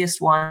the easiest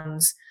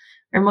ones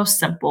or most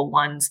simple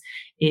ones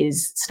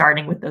is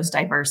starting with those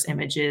diverse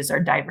images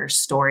or diverse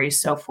stories.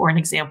 So for an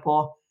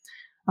example,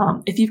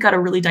 If you've got a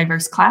really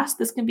diverse class,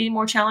 this can be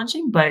more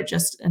challenging, but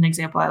just an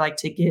example I like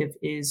to give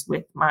is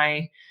with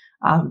my,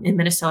 in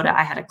Minnesota,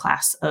 I had a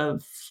class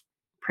of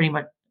pretty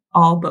much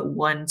all but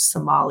one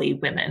Somali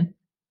women.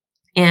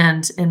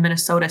 And in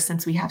Minnesota,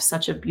 since we have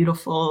such a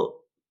beautiful,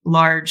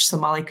 large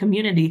Somali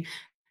community,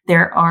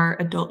 there are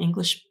adult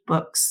English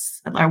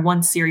books, or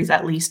one series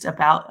at least,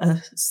 about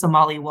a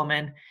Somali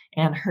woman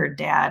and her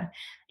dad.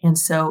 And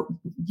so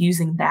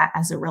using that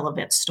as a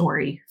relevant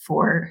story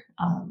for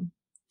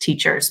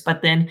teachers.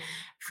 But then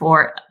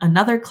for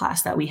another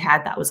class that we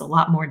had that was a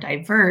lot more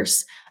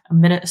diverse,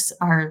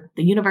 the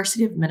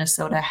University of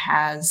Minnesota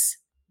has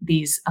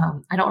these,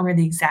 I don't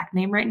remember the exact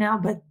name right now,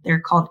 but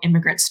they're called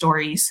immigrant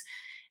stories.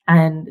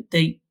 And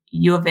the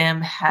U of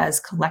M has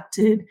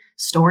collected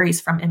stories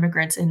from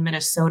immigrants in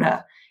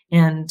Minnesota.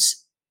 And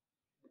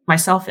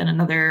myself and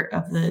another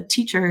of the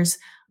teachers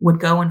would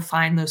go and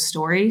find those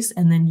stories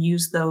and then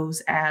use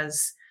those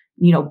as,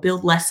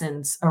 build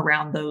lessons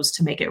around those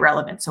to make it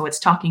relevant. So it's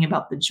talking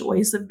about the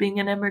joys of being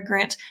an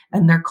immigrant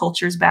and their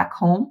cultures back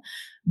home,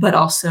 but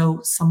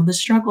also some of the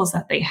struggles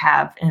that they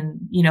have, and,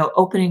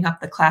 opening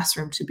up the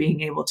classroom to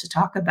being able to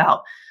talk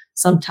about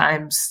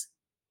sometimes,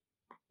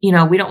 we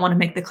don't want to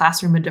make the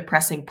classroom a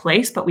depressing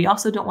place, but we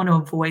also don't want to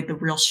avoid the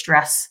real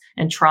stress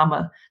and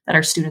trauma that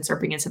our students are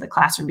bringing into the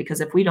classroom, because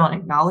if we don't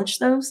acknowledge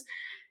those,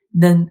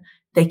 then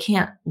they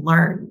can't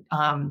learn.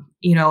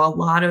 A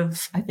lot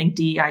of, I think,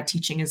 DEI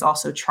teaching is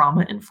also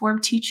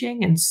trauma-informed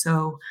teaching. And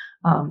so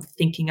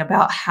thinking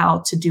about how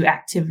to do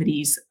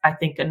activities, I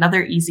think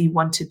another easy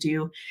one to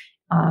do,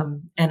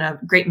 and a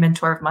great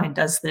mentor of mine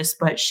does this,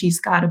 but she's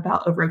got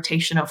about a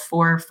rotation of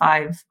 4 or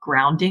 5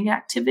 grounding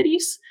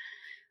activities.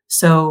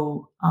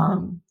 So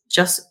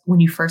just when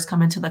you first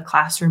come into the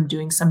classroom,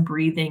 doing some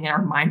breathing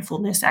or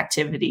mindfulness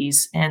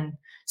activities. And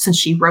since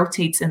she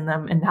rotates in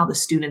them and now the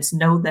students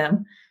know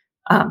them,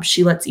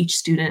 she lets each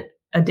student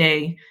a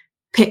day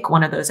pick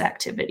one of those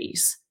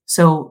activities.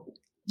 So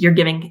you're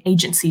giving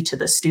agency to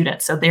the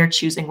students. So they're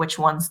choosing which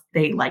ones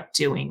they like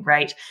doing,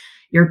 right?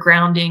 You're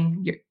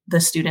grounding the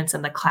students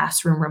in the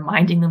classroom,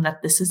 reminding them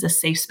that this is a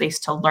safe space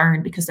to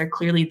learn, because they're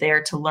clearly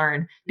there to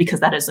learn, because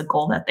that is a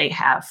goal that they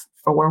have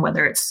for,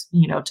 whether it's,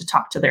 to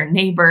talk to their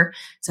neighbor,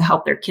 to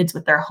help their kids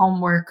with their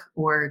homework,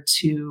 or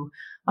to,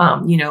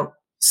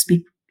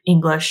 speak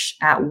English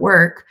at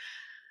work.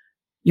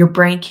 Your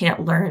brain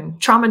can't learn.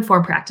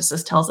 Trauma-informed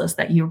practices tells us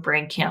that your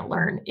brain can't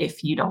learn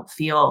if you don't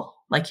feel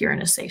like you're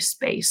in a safe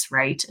space,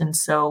 right? And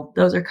so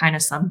those are kind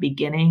of some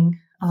beginning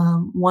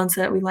ones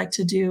that we like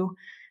to do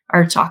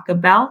or talk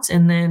about.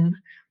 And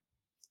then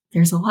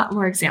there's a lot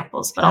more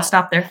examples, but I'll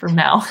stop there for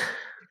now.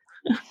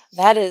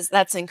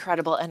 That's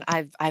incredible. And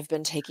I've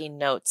been taking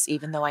notes,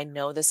 even though I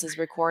know this is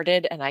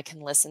recorded, and I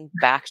can listen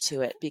back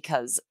to it,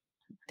 because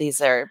these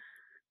are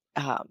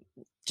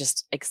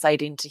just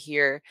exciting to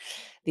hear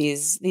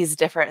these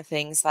different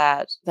things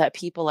that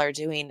people are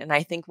doing. And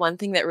I think one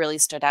thing that really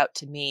stood out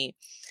to me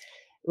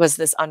was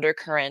this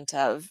undercurrent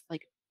of,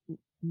 like,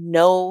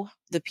 know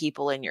the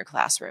people in your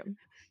classroom,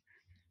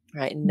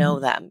 right?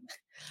 Know them.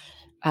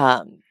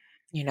 And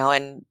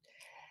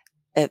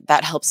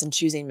that helps in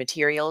choosing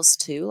materials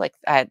too. Like,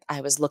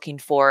 I was looking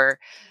for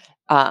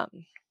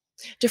um,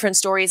 different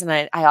stories, and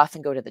I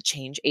often go to the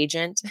change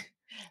agent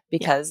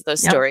because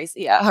those stories,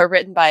 are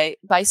written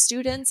by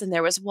students. And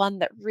there was one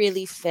that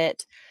really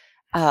fit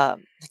like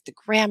the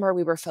grammar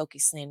we were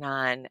focusing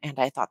on, and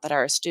I thought that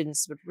our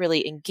students would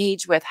really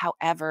engage with.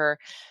 However,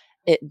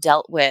 it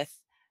dealt with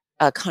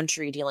a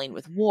country dealing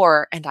with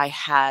war, and I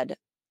had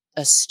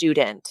a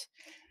student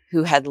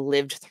who had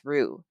lived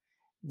through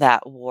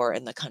that war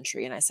in the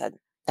country, and I said,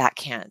 that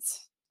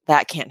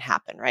can't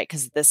happen, right?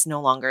 Because this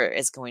no longer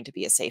is going to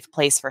be a safe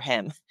place for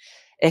him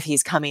if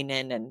he's coming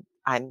in and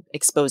I'm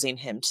exposing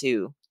him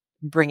to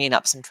bringing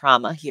up some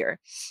trauma here.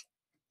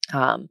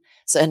 And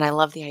I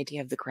love the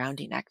idea of the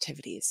grounding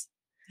activities.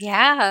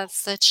 Yeah,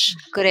 such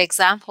good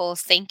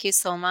examples. Thank you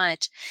so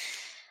much.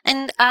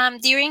 And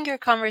during your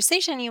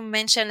conversation, you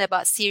mentioned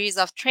about series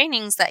of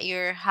trainings that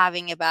you're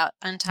having about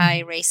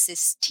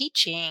anti-racist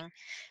teaching.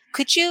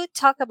 Could you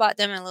talk about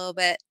them a little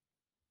bit?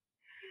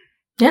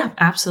 Yeah,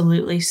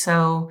 absolutely.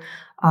 So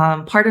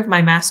part of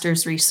my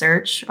master's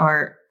research,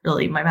 or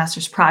really my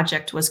master's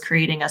project, was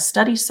creating a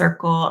study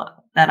circle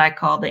that I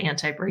call the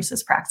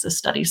Anti-Racist Praxis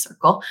Study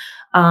Circle.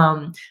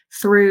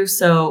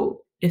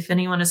 So if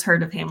anyone has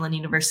heard of Hamline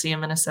University in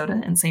Minnesota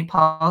and St.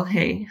 Paul,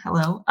 hey,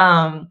 hello.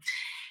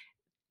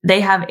 They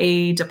have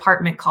a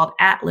department called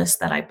Atlas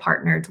that I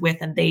partnered with,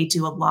 and they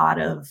do a lot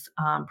of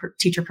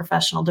teacher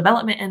professional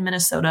development in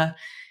Minnesota.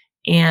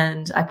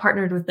 And I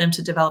partnered with them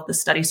to develop the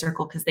study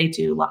circle, because they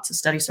do lots of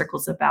study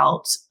circles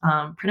about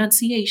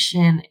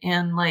pronunciation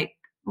and like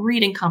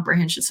reading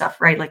comprehension stuff,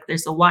 right? Like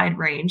there's a wide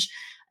range,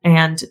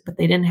 but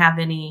they didn't have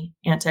any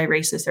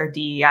anti-racist or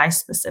DEI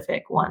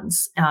specific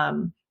ones.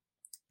 And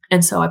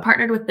so I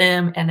partnered with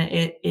them, and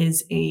it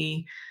is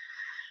a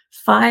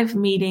 5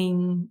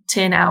 meeting,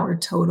 10-hour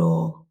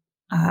total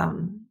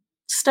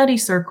study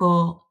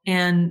circle.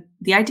 And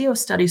the idea of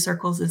study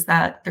circles is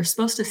that they're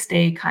supposed to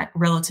stay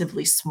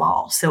relatively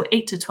small. So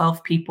 8 to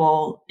 12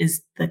 people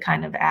is the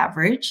kind of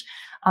average.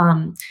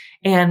 Um,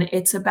 and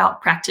it's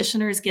about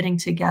practitioners getting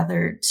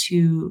together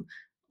to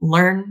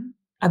learn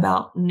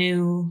about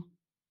new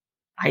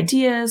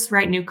ideas,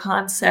 right? New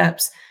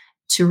concepts,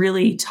 to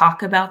really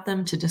talk about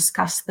them, to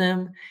discuss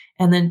them,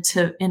 and then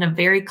to, in a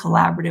very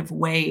collaborative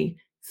way,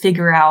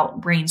 figure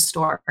out,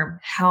 brainstorm,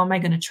 how am I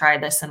going to try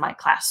this in my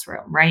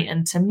classroom, right?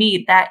 And to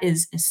me, that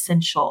is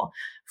essential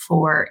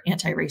for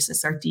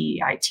anti-racist or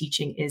DEI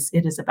teaching. Is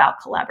it is about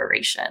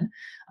collaboration.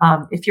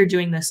 If you're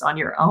doing this on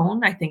your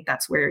own, I think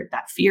that's where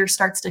that fear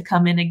starts to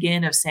come in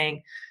again of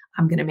saying,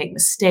 I'm going to make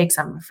mistakes.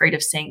 I'm afraid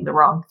of saying the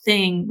wrong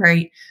thing,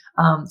 right?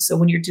 So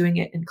when you're doing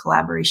it in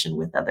collaboration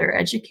with other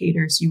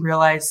educators, you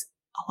realize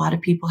a lot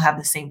of people have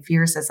the same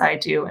fears as I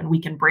do, and we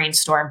can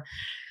brainstorm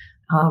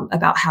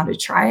about how to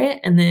try it.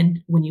 And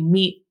then when you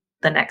meet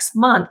the next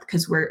month,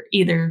 because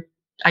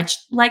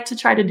like to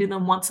try to do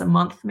them once a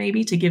month,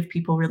 maybe, to give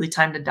people really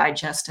time to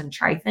digest and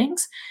try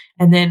things.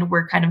 And then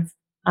we're kind of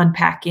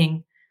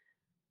unpacking,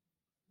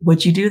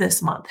 what'd you do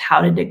this month? How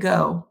did it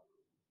go?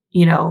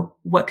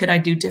 What could I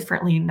do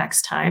differently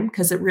next time?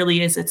 Because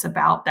it's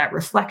about that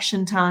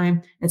reflection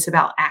time. It's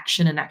about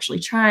action and actually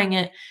trying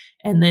it.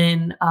 And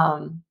then,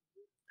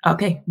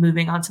 okay,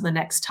 moving on to the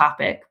next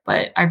topic.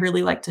 But I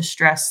really like to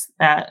stress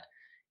that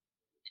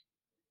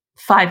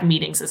 5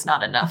 meetings is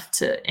not enough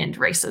to end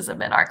racism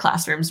in our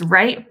classrooms,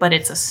 right? But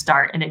it's a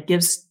start, and it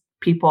gives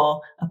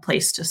people a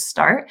place to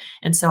start.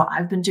 And so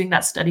I've been doing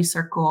that study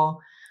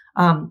circle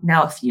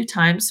now a few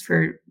times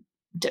for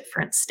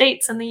different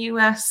states in the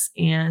US,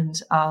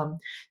 and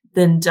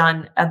then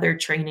done other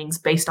trainings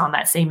based on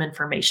that same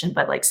information.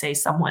 But like, say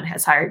someone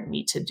has hired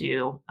me to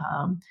do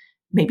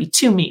maybe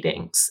 2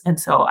 meetings. And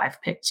so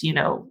I've picked,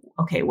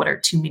 okay, what are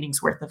 2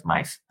 meetings worth of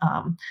my,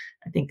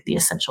 I think, the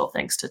essential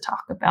things to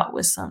talk about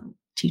with some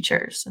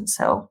teachers. And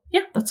so,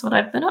 yeah, that's what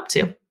I've been up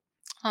to.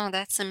 Oh,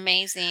 that's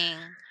amazing.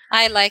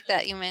 I like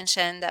that you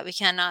mentioned that we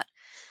cannot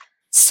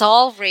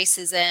solve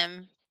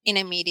racism in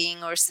a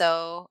meeting or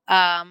so.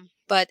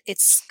 But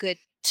it's good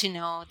to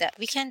know that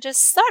we can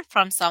just start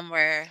from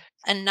somewhere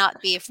and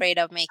not be afraid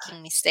of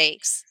making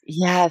mistakes.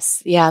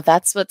 Yes. Yeah,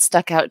 that's what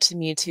stuck out to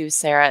me too,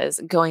 Sarah, is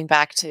going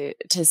back to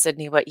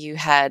Cydnee, what you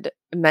had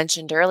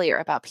mentioned earlier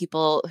about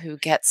people who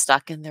get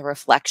stuck in the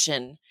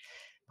reflection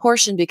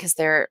portion because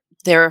they're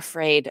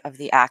afraid of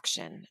the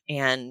action.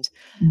 And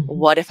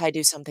what if I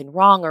do something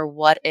wrong? Or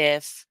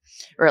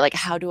like,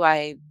 how do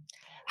I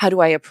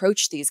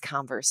approach these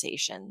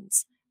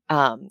conversations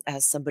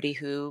as somebody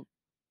who,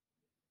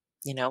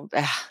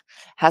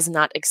 has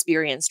not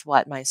experienced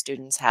what my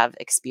students have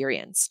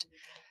experienced?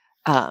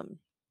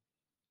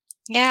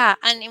 Yeah.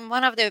 And in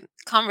one of the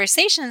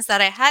conversations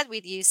that I had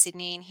with you,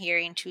 Cydnee, here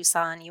in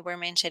Tucson, you were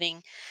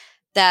mentioning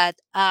that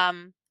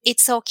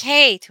it's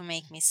okay to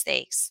make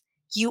mistakes.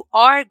 You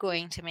are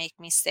going to make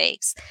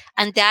mistakes.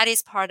 And that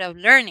is part of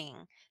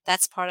learning.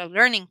 That's part of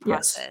learning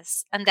process.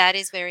 Yes. And that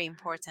is very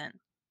important.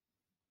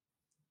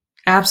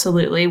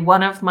 Absolutely.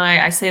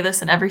 I say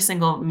this in every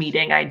single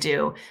meeting I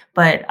do,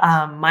 but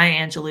Maya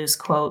Angelou's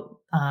quote,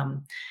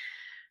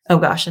 oh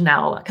gosh, and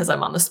now because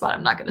I'm on the spot,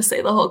 I'm not going to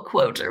say the whole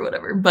quote or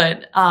whatever,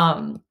 but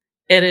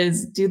it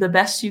is, do the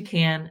best you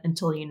can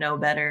until you know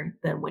better.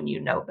 Then when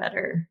you know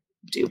better,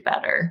 do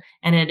better.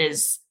 And it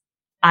is,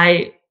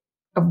 I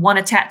want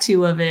a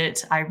tattoo of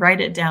it. I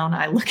write it down.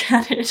 I look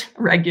at it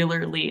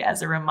regularly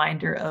as a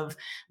reminder of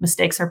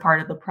mistakes are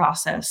part of the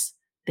process.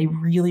 They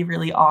really,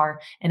 really are.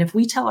 And if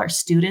we tell our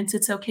students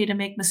it's okay to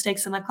make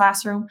mistakes in the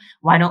classroom,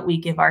 why don't we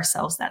give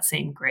ourselves that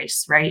same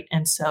grace, right?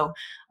 And so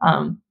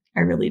I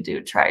really do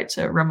try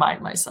to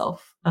remind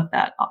myself of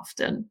that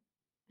often.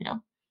 Yeah.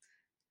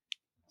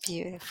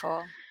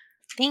 Beautiful.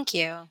 Thank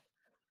you.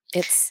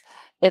 It's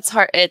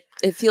hard. It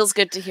feels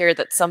good to hear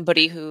that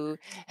somebody who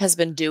has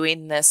been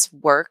doing this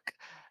work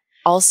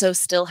also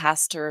still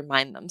has to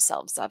remind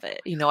themselves of it.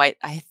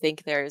 I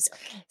think there's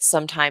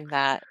sometimes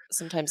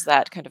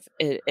that kind of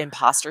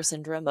imposter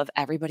syndrome of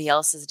everybody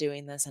else is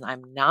doing this and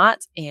I'm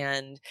not,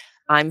 and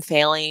I'm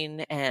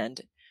failing, and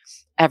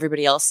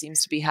everybody else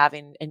seems to be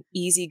having an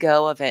easy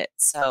go of it.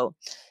 So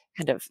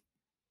kind of,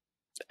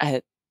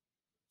 I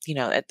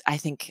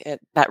think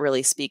that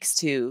really speaks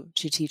to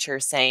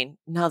teachers saying,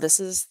 no,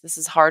 this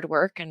is hard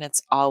work, and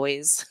it's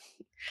always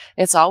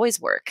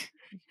work.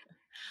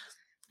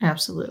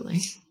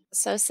 Absolutely.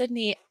 So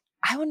Cydnee,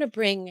 I want to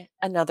bring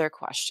another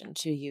question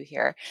to you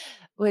here,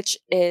 which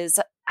is,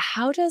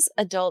 how does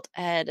adult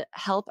ed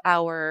help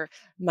our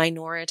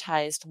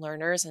minoritized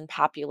learners and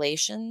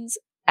populations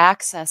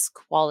access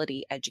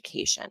quality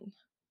education?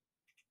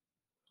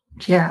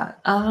 Yeah.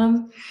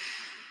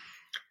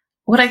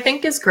 What I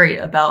think is great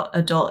about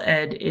adult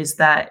ed is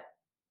that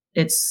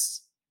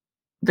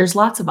there's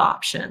lots of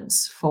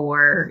options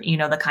for,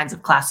 the kinds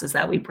of classes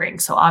that we bring.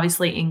 So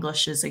obviously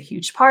English is a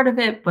huge part of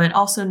it, but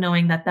also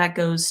knowing that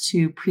goes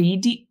to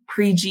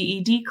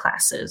pre-GED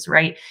classes,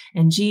 right?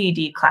 And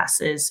GED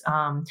classes,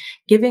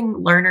 giving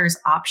learners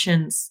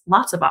options,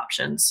 lots of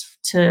options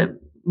to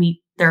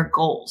meet their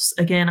goals.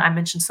 Again, I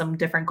mentioned some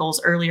different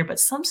goals earlier, but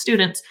some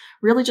students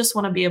really just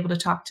want to be able to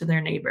talk to their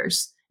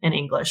neighbors in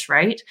English,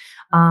 right?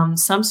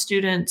 Some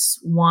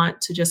students want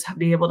to just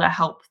be able to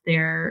help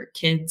their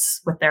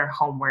kids with their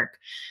homework.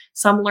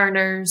 Some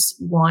learners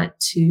want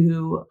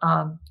to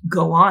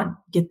go on,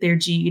 get their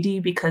GED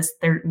because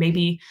they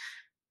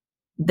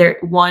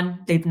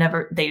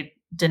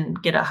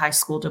didn't get a high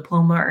school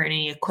diploma or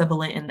any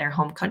equivalent in their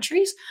home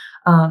countries,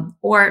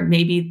 or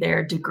maybe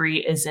their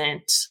degree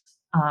isn't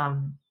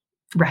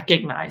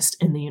recognized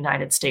in the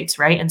United States,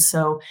 right? And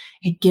so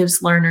it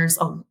gives learners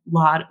a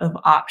lot of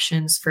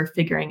options for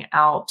figuring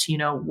out,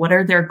 what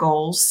are their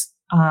goals,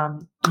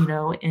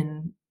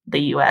 in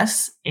the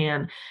US,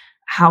 and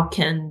how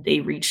can they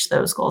reach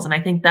those goals. And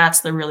I think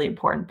that's the really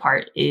important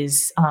part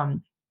is,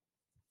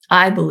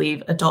 I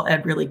believe adult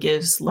ed really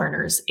gives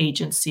learners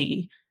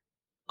agency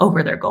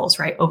over their goals,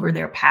 right? Over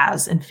their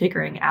paths, and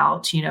figuring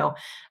out,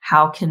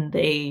 how can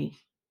they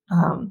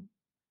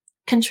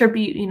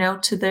contribute,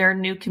 to their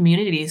new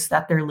communities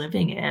that they're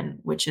living in,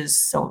 which is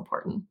so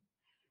important.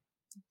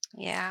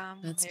 Yeah,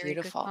 That's very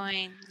good beautiful.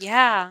 point.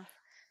 Yeah.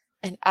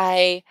 And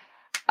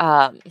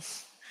um,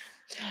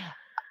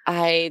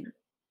 I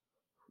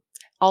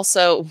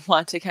also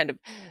want to kind of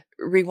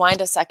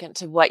rewind a second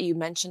to what you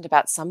mentioned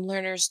about some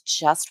learners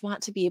just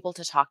want to be able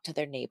to talk to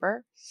their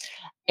neighbor.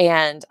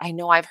 And I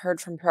know I've heard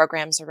from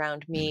programs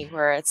around me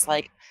where it's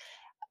like,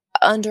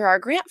 under our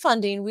grant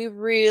funding, we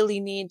really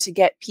need to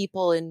get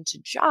people into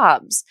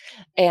jobs.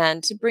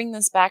 And to bring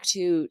this back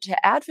to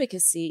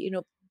advocacy,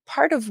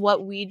 part of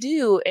what we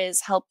do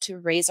is help to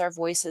raise our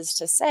voices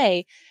to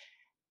say,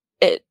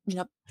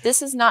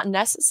 this is not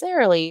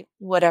necessarily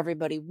what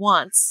everybody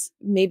wants.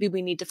 Maybe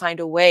we need to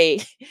find a way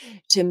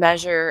to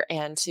measure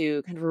and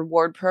to kind of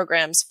reward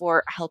programs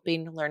for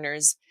helping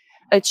learners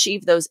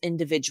achieve those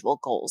individual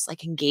goals,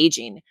 like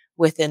engaging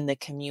within the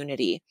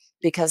community,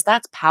 because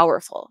that's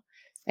powerful,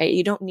 right?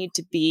 You don't need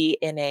to be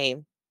in a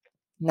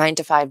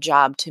 9-to-5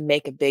 job to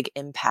make a big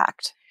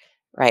impact,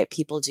 right?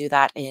 People do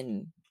that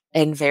in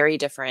very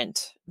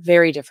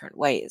different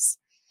ways.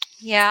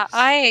 Yeah,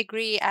 I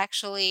agree.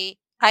 Actually,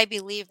 I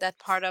believe that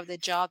part of the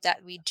job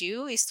that we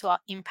do is to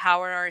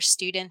empower our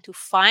student to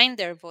find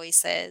their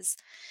voices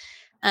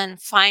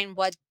and find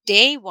what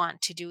they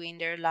want to do in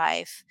their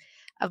life.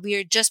 We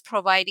are just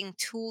providing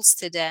tools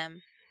to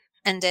them,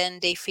 and then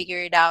they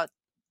figure it out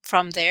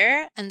from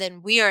there. And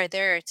then we are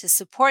there to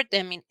support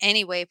them in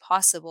any way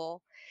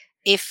possible.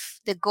 If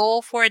the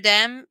goal for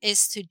them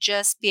is to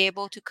just be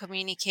able to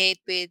communicate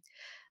with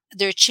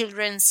their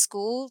children's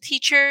school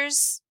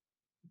teachers,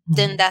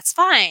 then that's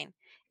fine.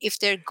 If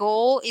their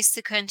goal is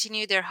to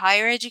continue their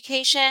higher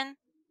education,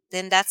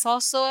 then that's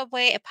also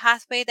a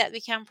pathway that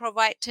we can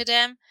provide to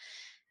them.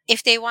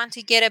 If they want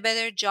to get a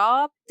better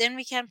job, then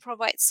we can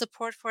provide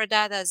support for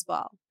that as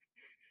well.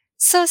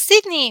 So,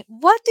 Cydnee,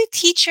 what do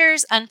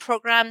teachers and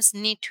programs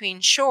need to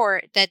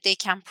ensure that they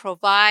can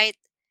provide,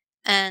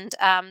 and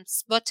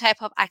what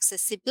type of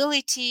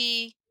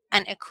accessibility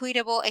and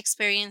equitable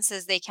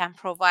experiences they can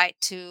provide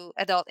to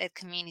adult ed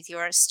community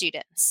or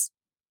students?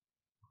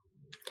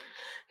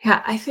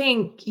 Yeah, I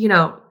think,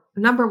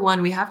 number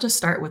one, we have to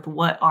start with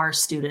what our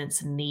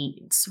students'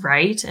 needs,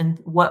 right? And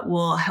what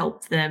will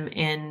help them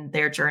in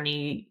their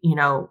journey,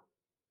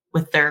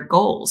 with their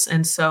goals.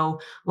 And so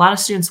a lot of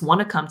students want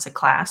to come to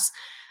class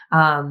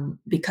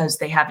because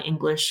they have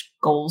English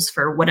goals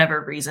for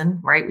whatever reason,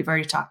 right? We've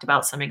already talked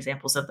about some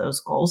examples of those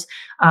goals.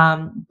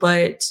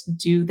 But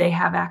do they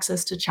have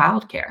access to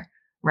childcare,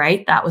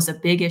 right? That was a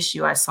big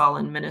issue I saw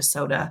in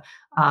Minnesota.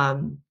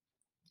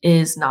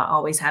 Is not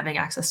always having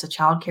access to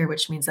childcare,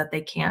 which means that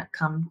they can't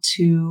come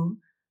to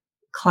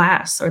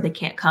class, or they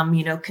can't come,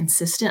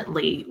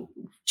 consistently.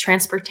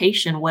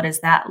 Transportation, what is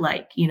that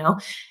like?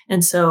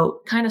 And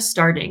so kind of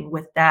starting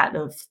with that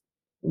of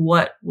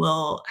what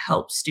will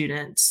help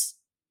students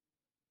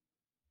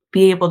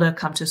be able to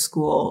come to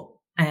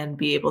school and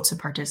be able to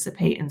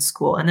participate in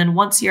school. And then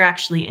once you're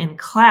actually in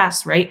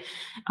class, right,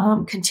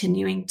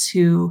 continuing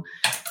to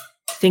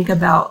think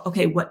about,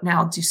 okay, what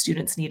now do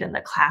students need in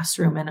the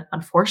classroom? And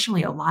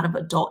unfortunately, a lot of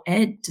adult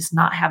ed does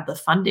not have the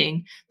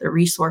funding, the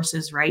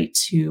resources, right,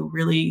 to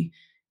really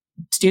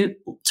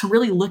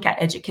look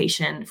at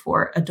education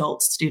for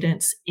adult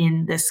students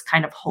in this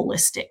kind of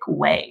holistic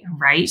way,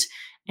 right?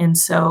 And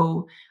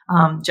so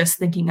just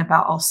thinking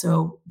about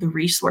also the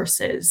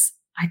resources,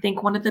 I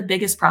think one of the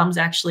biggest problems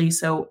actually,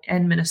 so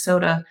in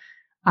Minnesota,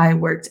 I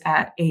worked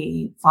at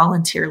a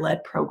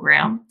volunteer-led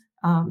program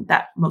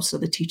that most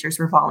of the teachers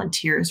were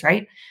volunteers,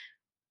 right?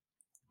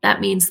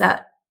 That means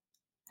that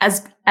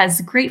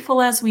as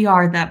grateful as we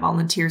are that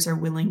volunteers are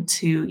willing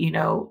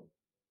to,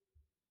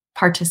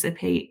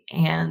 participate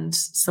and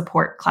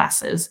support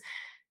classes,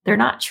 they're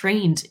not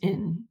trained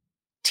in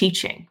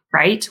teaching,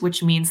 right?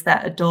 Which means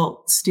that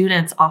adult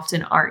students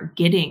often aren't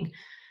getting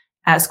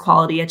as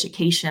quality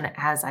education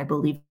as I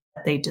believe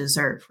that they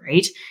deserve,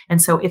 right?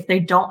 And so if they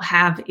don't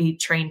have a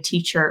trained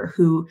teacher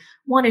who,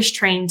 one, is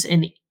trained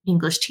in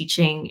English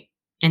teaching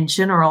in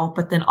general,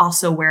 but then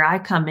also where I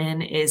come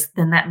in is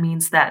then that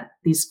means that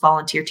these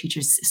volunteer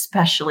teachers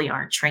especially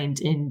aren't trained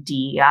in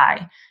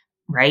DEI,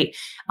 right?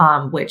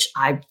 Which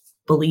I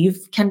believe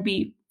can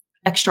be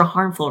extra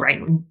harmful,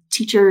 right? When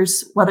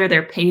teachers, whether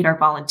they're paid or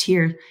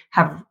volunteer,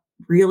 have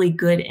really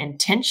good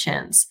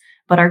intentions,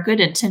 but our good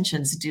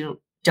intentions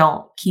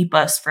don't keep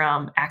us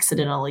from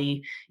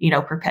accidentally,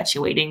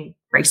 perpetuating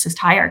racist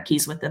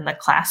hierarchies within the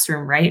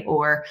classroom, right?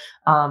 Or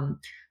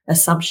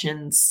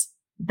assumptions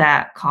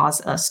that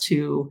cause us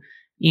to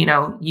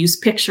use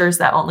pictures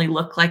that only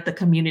look like the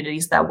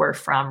communities that we're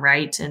from,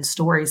 right? And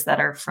stories that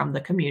are from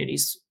the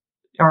communities,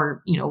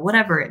 or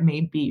whatever it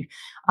may be.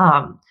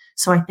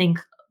 So I think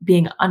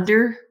being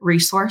under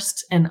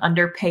resourced and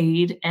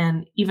underpaid,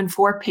 and even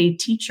for paid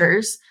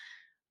teachers,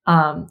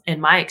 in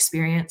my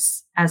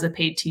experience as a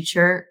paid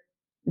teacher,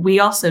 we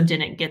also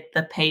didn't get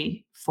the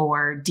pay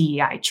for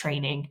DEI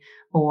training,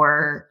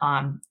 or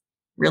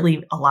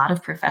really a lot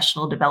of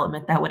professional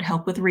development that would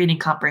help with reading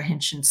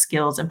comprehension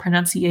skills and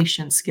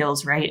pronunciation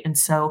skills, right? And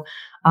so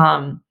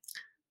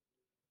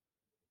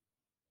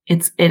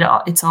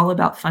it's all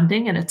about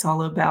funding, and it's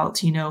all about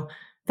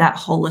that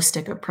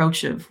holistic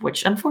approach, of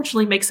which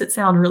unfortunately makes it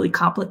sound really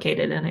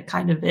complicated, and it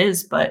kind of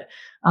is. But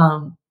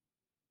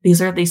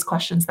these are these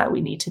questions that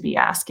we need to be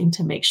asking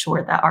to make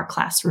sure that our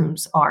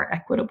classrooms are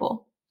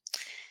equitable.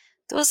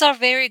 Those are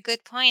very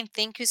good points.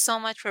 Thank you so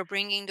much for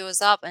bringing those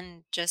up.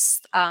 And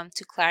just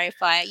to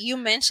clarify, you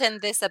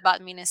mentioned this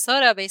about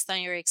Minnesota based on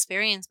your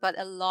experience, but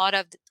a lot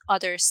of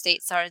other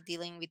states are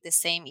dealing with the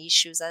same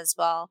issues as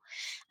well.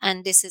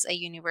 And this is a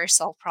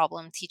universal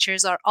problem.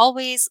 Teachers are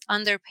always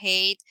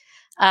underpaid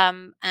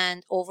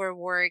and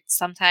overworked.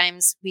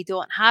 Sometimes we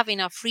don't have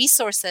enough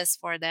resources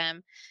for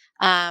them.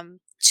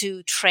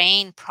 To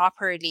train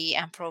properly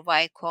and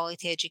provide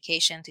quality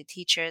education to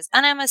teachers.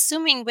 And I'm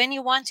assuming when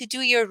you want to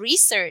do your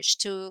research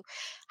to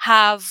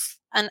have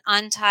an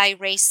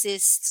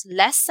anti-racist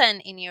lesson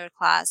in your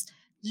class,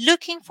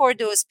 looking for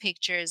those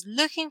pictures,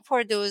 looking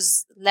for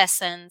those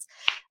lessons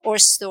or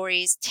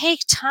stories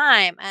take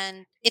time.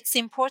 And it's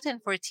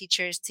important for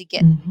teachers to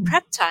get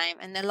prep time.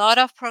 And a lot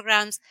of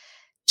programs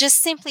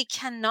just simply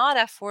cannot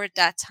afford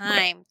that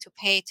time to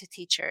pay to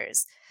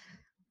teachers.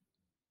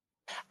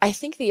 I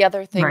think the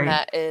other thing Right.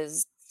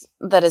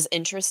 that is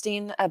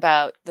interesting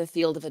about the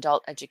field of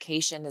adult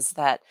education is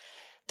that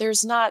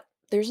there's not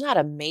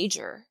a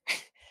major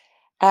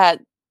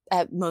at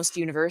most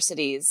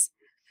universities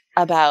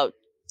about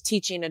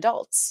teaching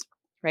adults,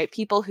 right?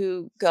 People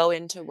who go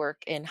into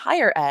work in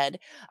higher ed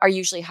are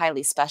usually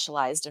highly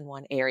specialized in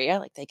one area,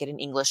 like they get an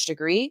English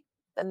degree,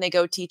 then they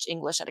go teach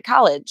English at a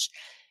college.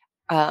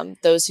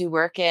 Those who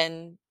work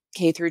in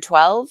K through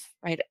 12,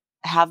 right,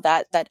 have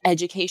that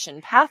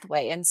education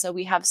pathway. And so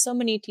we have so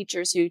many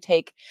teachers who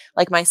take,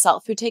 like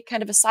myself, who take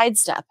kind of a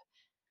sidestep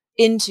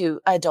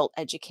into adult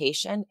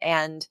education.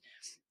 And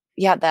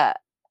yeah,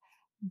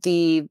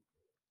 the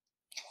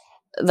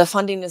the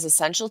funding is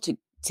essential to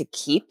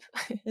keep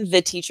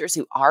the teachers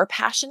who are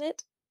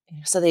passionate,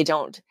 so they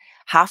don't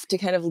have to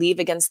kind of leave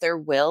against their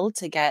will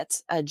to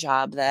get a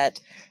job that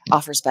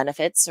offers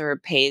benefits or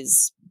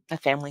pays a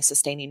family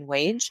sustaining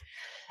wage.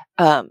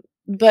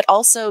 But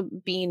also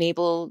being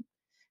able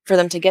for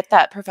them to get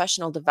that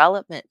professional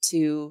development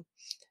to,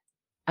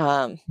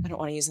 I don't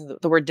want to use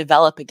the word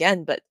develop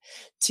again, but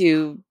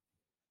to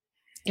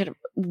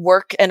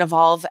work and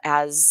evolve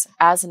as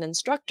an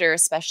instructor,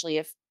 especially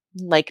if,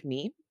 like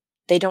me,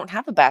 they don't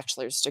have a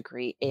bachelor's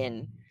degree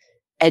in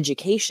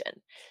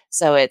education.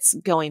 So it's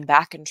going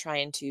back and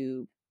trying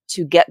to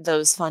get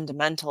those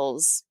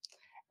fundamentals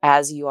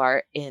as you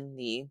are in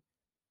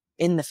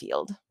the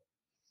field.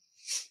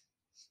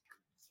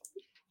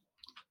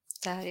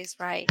 That is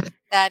right.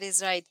 That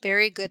is right.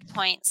 Very good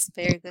points.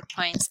 Very good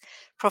points.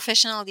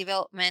 Professional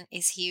development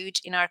is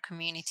huge in our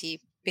community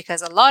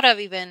because a lot of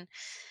even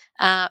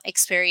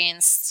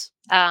experienced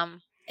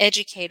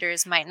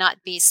educators might not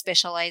be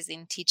specialized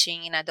in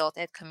teaching in adult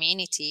ed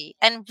community.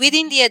 And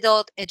within the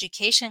adult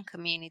education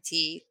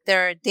community,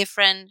 there are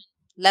different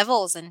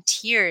levels and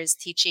tiers.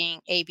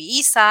 Teaching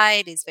ABE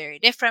side is very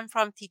different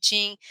from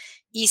teaching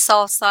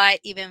ESOL side.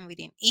 Even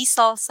within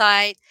ESOL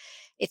side,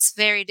 it's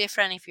very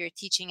different if you're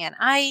teaching an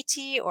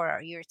IET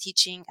or you're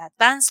teaching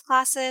advanced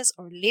classes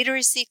or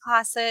literacy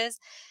classes.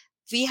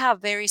 We have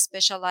very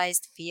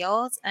specialized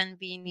fields and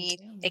we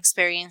need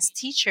experienced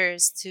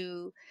teachers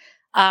to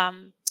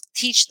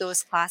teach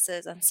those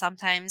classes. And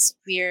sometimes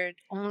we're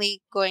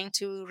only going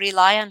to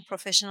rely on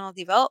professional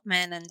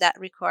development, and that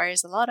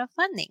requires a lot of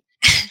funding.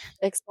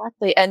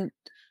 Exactly. And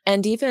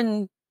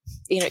even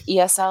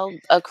ESL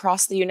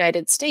across the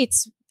United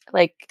States,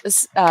 like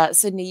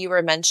Cydnee, you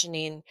were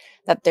mentioning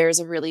that there's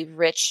a really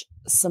rich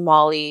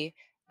Somali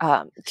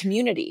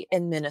community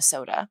in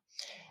Minnesota,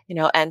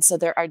 and so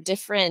there are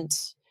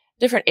different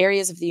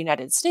areas of the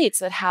United States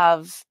that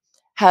have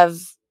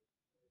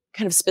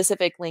kind of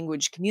specific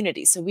language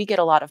communities. So we get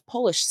a lot of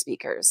Polish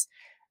speakers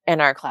in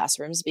our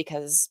classrooms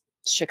because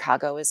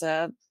Chicago is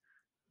a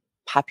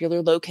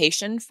popular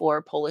location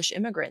for Polish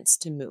immigrants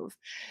to move.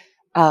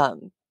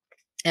 And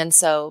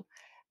so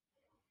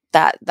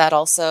that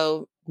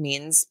also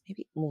means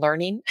maybe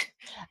learning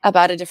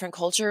about a different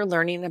culture,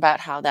 learning about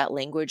how that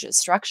language is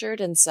structured.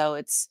 And so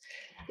it's,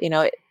 you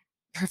know,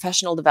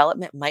 professional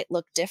development might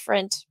look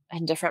different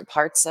in different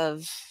parts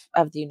of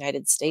the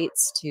United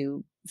States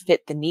to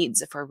fit the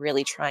needs if we're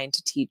really trying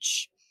to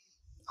teach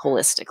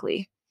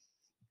holistically.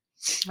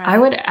 I Right.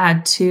 would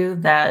add too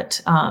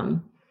that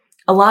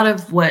a lot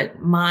of what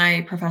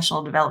my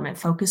professional development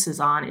focuses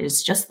on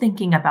is just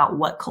thinking about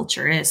what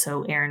culture is.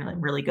 So, Aaron, it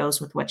really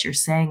goes with what you're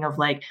saying of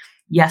like,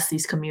 yes,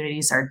 these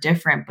communities are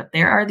different, but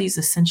there are these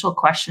essential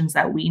questions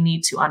that we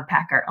need to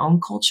unpack our own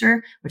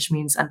culture, which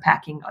means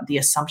unpacking the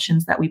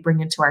assumptions that we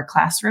bring into our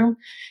classroom.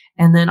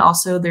 And then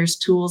also there's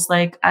tools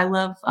like I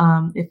love,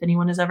 if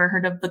anyone has ever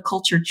heard of the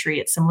culture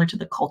tree, it's similar to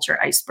the culture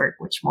iceberg,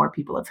 which more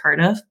people have heard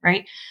of,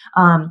 right?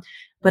 Um,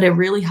 but it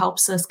really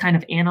helps us kind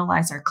of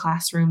analyze our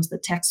classrooms, the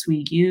texts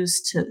we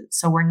use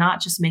so we're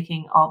not just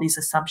making all these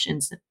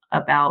assumptions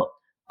about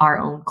our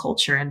own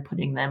culture and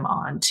putting them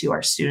on to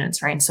our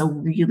students, right? And so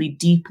really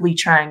deeply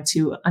trying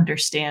to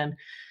understand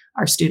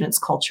our students'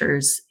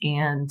 cultures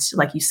and,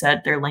 like you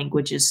said, their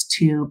languages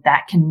too.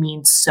 That can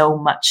mean so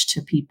much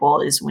to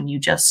people is when you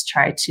just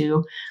try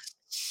to,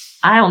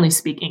 I only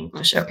speak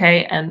English,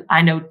 okay? And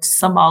I know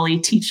Somali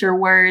teacher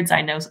words,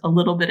 I know a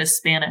little bit of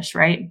Spanish,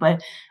 right?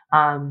 But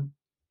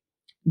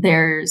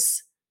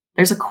there's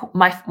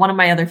my one of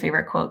my other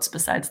favorite quotes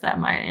besides that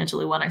Maya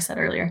Angelou one I said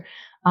earlier,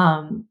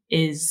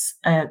 is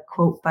a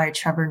quote by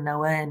Trevor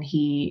Noah, and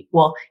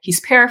he's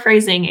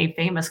paraphrasing a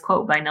famous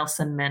quote by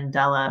Nelson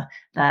Mandela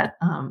that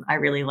I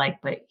really like,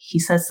 but he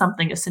says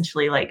something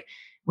essentially like,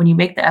 when you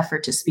make the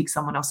effort to speak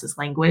someone else's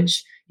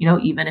language,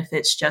 even if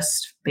it's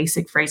just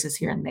basic phrases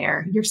here and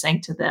there, you're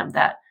saying to them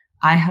that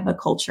I have a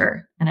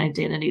culture and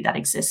identity that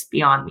exists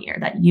beyond me, or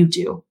that you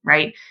do,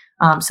 right?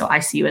 So I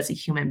see you as a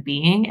human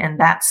being, and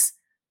that's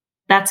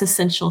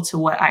essential to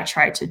what I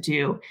try to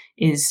do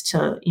is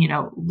to,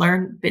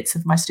 learn bits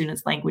of my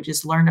students'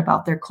 languages, learn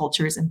about their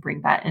cultures, and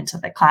bring that into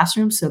the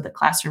classroom so the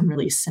classroom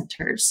really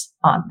centers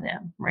on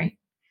them, right?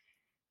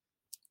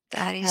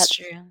 That is That,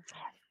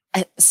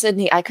 true.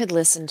 Cydnee, I could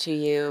listen to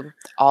you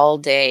all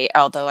day,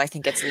 although I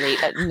think it's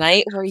late at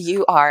night where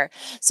you are.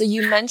 So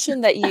you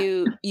mentioned that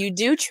you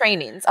do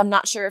trainings. I'm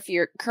not sure if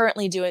you're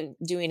currently doing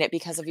it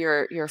because of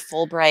your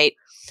Fulbright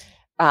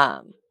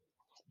um,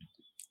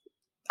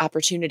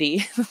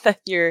 opportunity that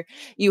you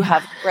Yeah.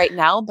 have right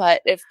now,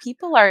 but if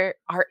people are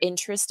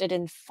interested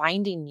in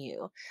finding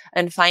you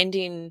and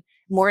finding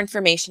more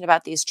information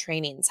about these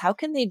trainings, how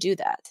can they do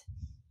that?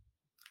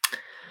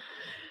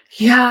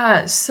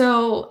 Yeah.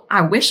 So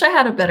I wish I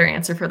had a better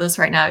answer for this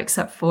right now,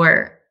 except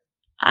for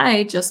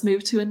I just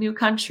moved to a new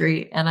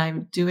country and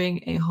I'm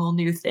doing a whole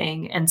new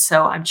thing. And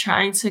so I'm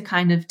trying to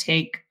kind of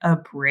take a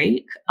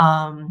break.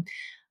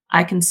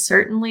 I can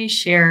certainly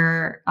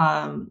share,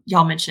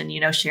 y'all mentioned,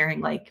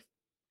 sharing like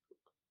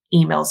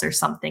emails or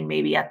something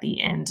maybe at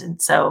the end.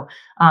 And so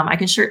I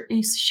can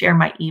share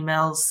my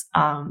email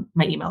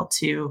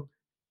to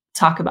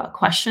talk about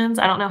questions.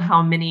 I don't know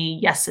how many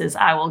yeses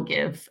I will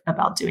give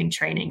about doing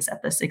trainings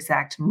at this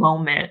exact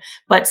moment,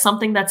 but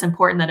something that's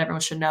important that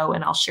everyone should know,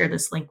 and I'll share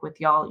this link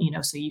with y'all,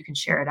 so you can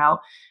share it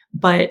out.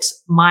 But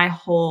my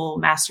whole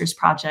master's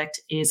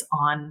project is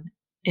on,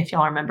 if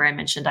y'all remember, I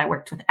mentioned I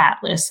worked with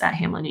Atlas at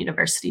Hamline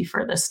University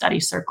for the study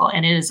circle,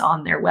 and it is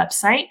on their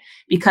website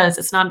because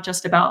it's not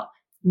just about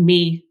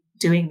me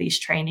doing these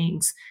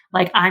trainings.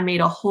 Like I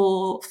made a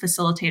whole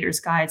facilitator's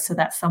guide so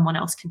that someone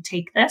else can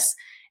take this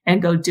and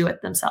go do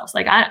it themselves.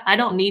 Like I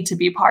don't need to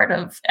be part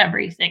of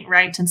everything,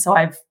 right? And so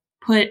I've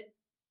put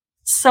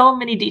so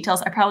many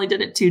details. I probably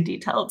did it too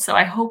detailed. So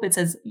I hope it's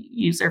as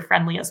user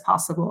friendly as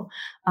possible,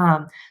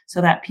 so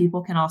that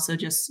people can also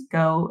just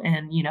go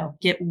and,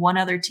 get one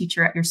other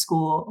teacher at your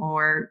school,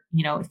 or,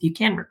 if you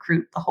can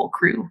recruit the whole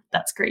crew,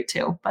 that's great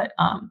too. But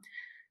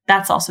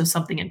that's also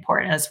something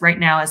important, as right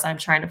now, as I'm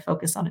trying to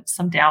focus on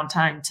some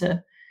downtime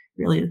to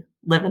really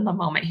live in the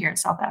moment here in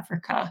South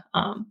Africa.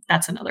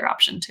 That's another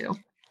option too.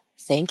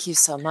 Thank you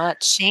so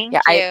much.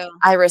 Yeah, Thank I you.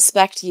 I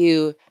respect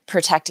you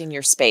protecting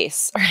your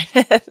space.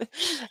 I'm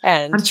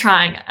And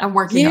trying. I'm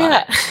working on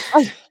yeah,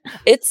 it.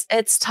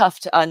 it's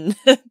tough to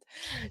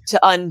to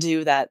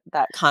undo that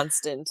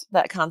constant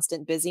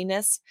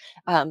busyness.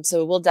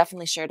 So we'll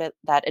definitely share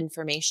that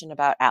information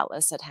about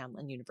Atlas at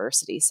Hamline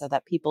University so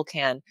that people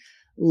can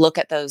look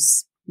at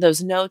those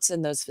notes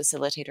and those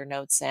facilitator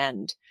notes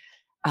and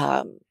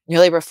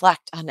really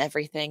reflect on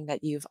everything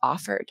that you've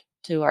offered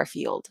to our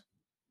field.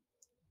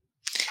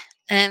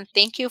 And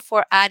thank you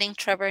for adding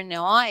Trevor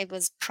Noah. It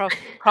was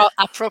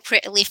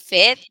appropriately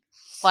fit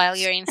while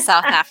you're in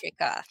South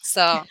Africa.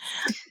 So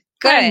I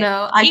good.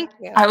 know. Thank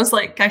you. I was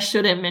like, I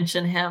shouldn't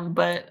mention him,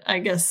 but I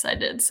guess I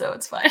did, so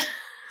it's fine.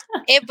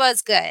 It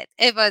was good.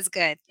 It was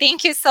good.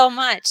 Thank you so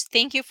much.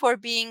 Thank you for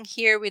being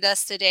here with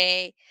us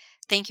today.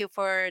 Thank you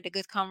for the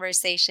good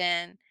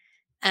conversation.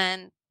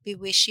 And we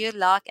wish you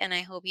luck, and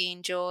I hope you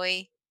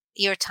enjoy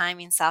your time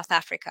in South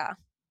Africa.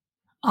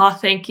 Oh,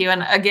 thank you.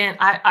 And again,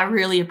 I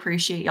really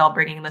appreciate y'all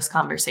bringing this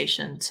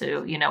conversation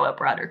to, a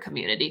broader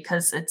community,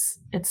 because it's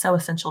so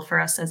essential for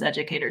us as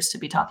educators to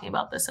be talking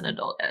about this in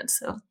adult ed.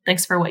 So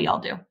thanks for what y'all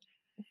do.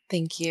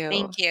 Thank you.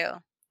 Thank you.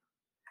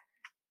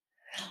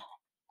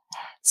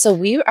 So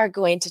we are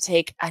going to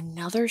take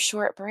another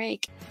short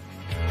break.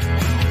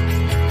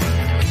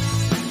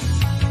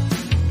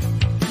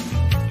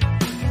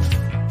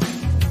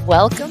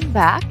 Welcome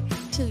back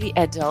to the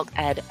Adult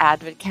Ed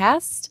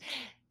Advocast.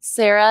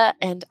 Sarah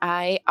and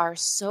I are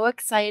so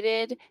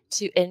excited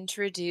to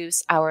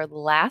introduce our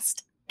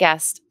last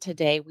guest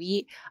today.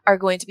 We are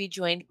going to be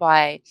joined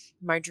by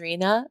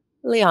Mardgrina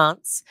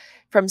Leonce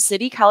from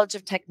City College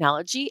of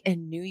Technology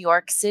in New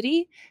York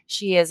City.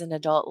 She is an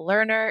adult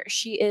learner.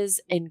 She is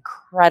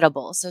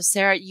incredible. So,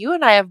 Sarah, you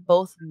and I have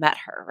both met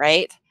her,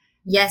 right?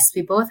 Yes,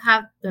 we both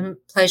have the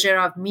pleasure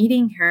of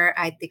meeting her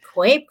at the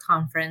COABE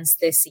conference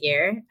this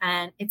year,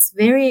 and it's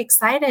very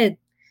excited.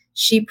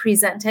 She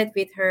presented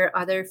with her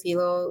other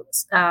fellow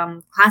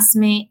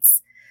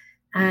classmates,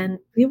 and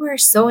we were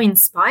so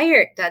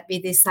inspired that we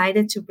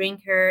decided to bring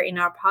her in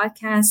our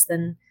podcast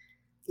and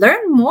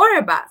learn more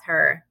about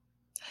her.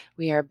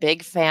 We are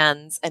big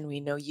fans, and we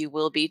know you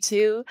will be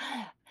too.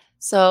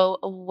 So,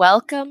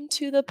 welcome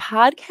to the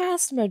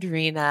podcast,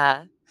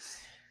 Mardgrina.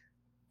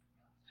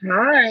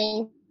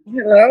 Hi.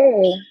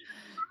 Hello.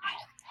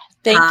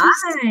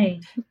 Hi.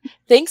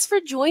 Thanks for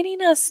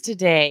joining us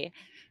today.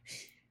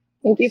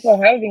 Thank you for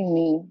having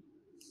me.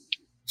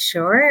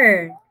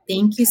 Sure.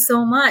 Thank you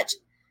so much.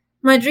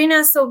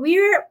 Mardgrina, so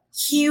we're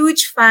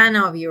huge fan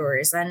of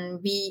yours,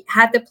 and we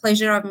had the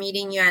pleasure of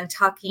meeting you and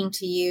talking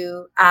to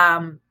you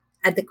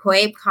at the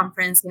COABE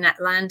conference in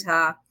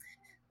Atlanta.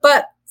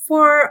 But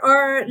for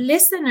our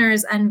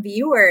listeners and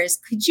viewers,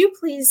 could you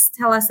please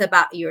tell us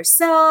about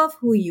yourself,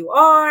 who you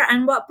are,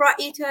 and what brought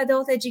you to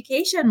adult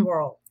education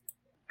world?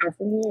 I'm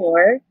from New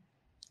York.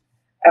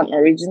 I'm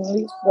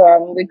originally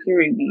from the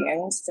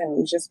Caribbean, St.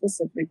 Lucia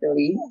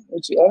specifically,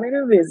 which you all need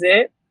to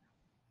visit.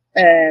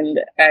 And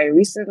I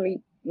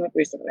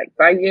like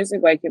 5 years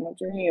ago, I came up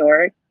to New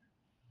York.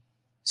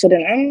 So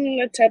then I'm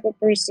the type of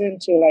person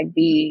to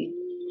be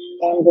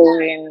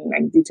ongoing,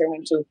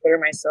 determined to further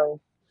myself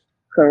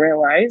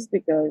career-wise,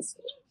 because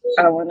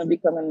I want to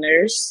become a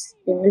nurse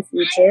in the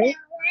future.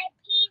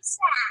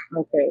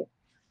 Okay.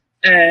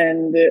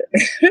 And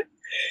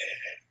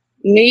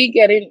me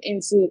getting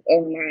into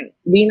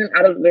being an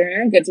adult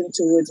learner, getting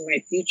towards my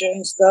future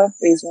and stuff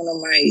is one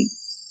of my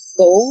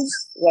goals,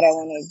 what I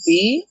want to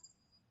be.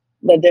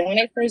 But then when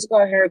I first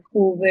got here,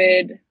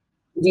 COVID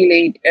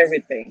delayed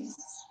everything.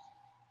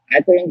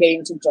 I couldn't get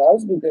into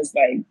jobs because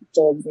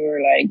jobs were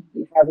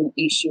having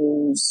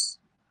issues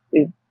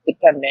with the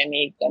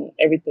pandemic, and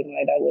everything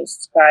like that was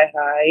sky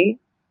high.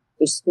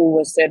 The school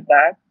was set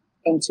back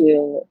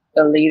until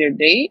a later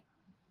date.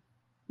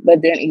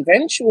 But then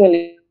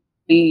eventually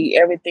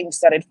everything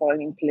started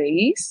falling in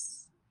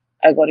place.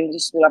 I got into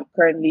school. I'm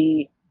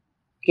currently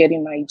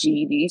getting my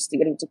GEDs to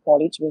get into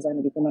college because I'm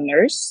going to become a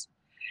nurse.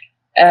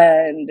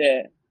 And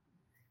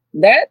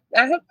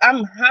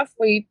I'm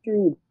halfway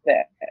through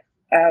that.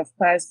 I've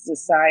passed the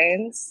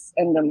science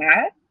and the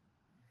math.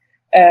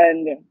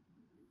 And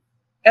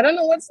I don't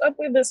know what's up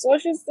with the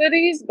social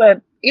studies,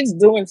 but it's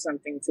doing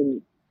something to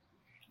me.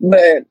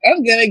 But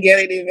I'm going to get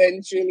it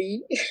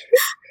eventually.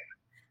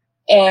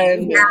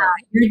 And yeah,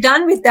 you're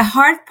done with the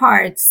hard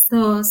parts.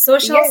 So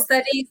social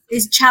studies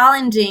is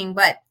challenging,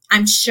 but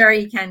I'm sure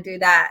you can do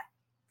that.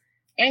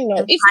 I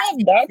know. It's not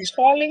that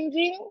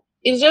challenging.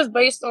 It's just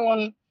based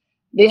on,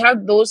 they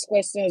have those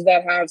questions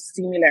that have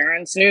similar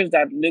answers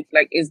that look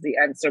like it's the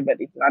answer, but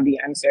it's not the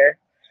answer.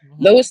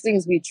 Mm-hmm. Those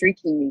things be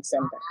tricky me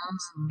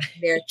sometimes.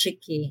 They're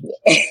tricky.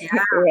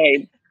 Yeah.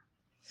 Right.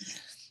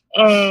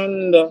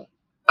 And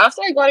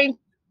after I got into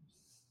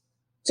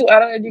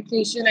adult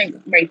education,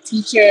 my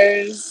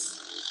teachers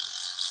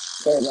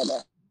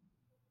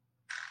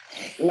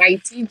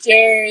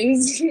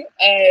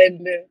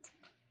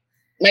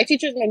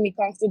made me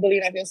comfortable,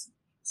 and I guess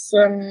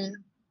some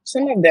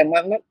of them,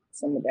 well, not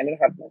some of them, I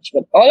don't have much,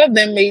 but all of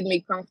them made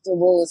me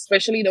comfortable,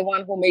 especially the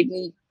one who made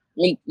me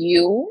meet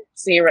you,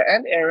 Sarah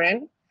and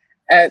Aaron,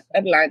 at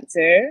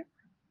Atlanta,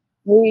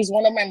 who is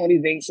one of my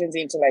motivations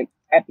into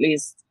at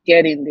least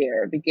getting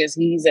there, because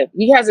he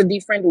has a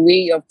different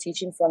way of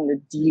teaching from the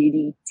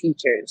DED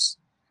teachers.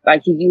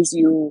 He gives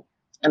you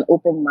an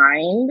open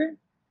mind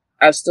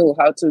as to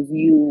how to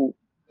view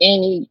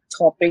any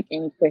topic,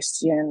 any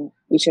question,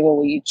 whichever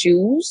way you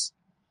choose.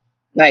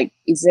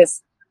 It's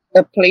just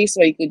a place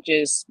where you could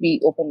just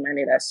be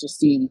open-minded as to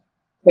see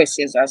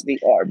questions as they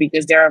are,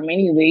 because there are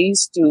many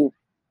ways to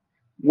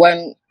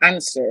one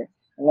answer,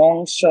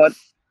 long, short,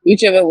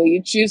 whichever way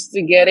you choose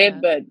to get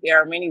it, but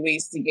there are many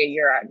ways to get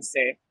your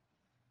answer.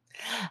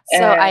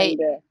 So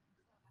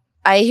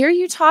I hear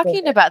you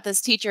talking about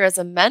this teacher as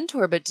a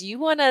mentor, but do you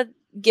want to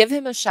give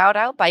him a shout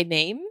out by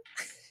name?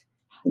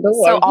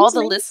 So all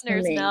the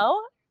listeners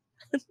know?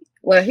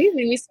 Well, his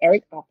name is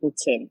Eric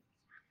Appleton.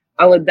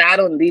 Our dad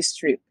on this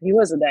trip. He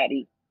was a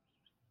daddy.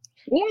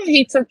 Yeah,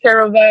 he took care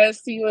of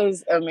us. He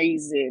was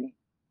amazing.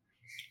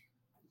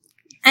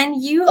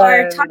 And you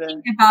are And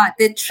talking about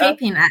the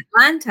trip in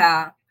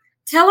Atlanta.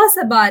 Tell us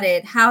about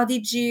it. How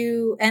did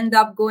you end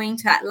up going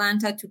to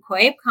Atlanta to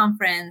COABE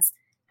conference?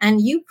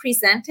 And you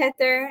presented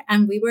there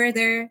and we were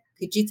there.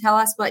 Could you tell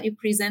us what you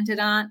presented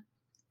on?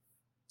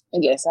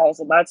 yes, I was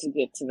about to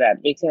get to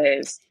that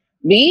because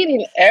being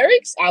in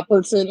Eric's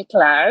Appleton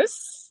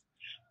class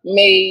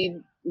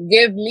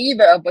gave me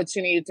the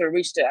opportunity to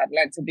reach to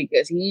Atlanta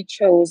because he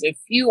chose a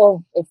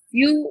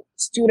few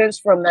students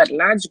from that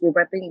large group.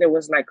 I think there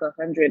was like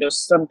 100 or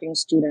something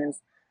students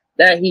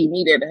that he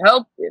needed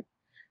help with.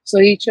 So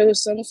he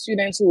chose some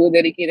students who were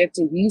dedicated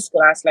to his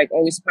class, like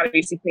always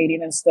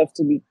participating and stuff,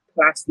 to be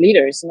class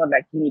leaders. Not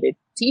like he needed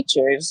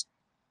teachers,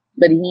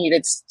 but he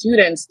needed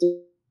students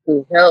to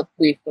help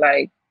with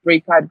like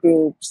breakout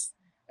groups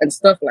and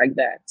stuff like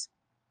that.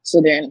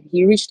 So then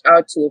he reached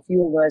out to a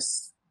few of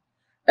us.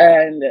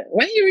 And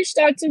when he reached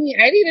out to me,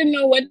 I didn't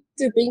know what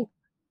to think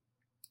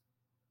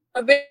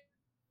of it.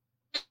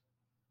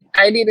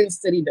 I didn't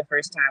study the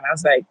first time. I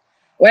was like,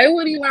 why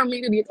would he want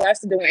me to be a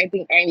class leader when I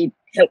think I need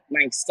help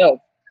myself?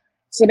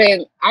 So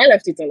then I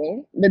left it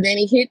alone. But then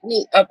he hit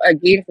me up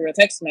again for a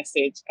text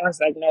message. I was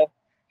like, no,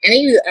 I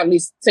need to at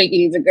least take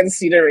it into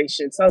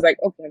consideration. So I was like,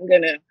 okay, I'm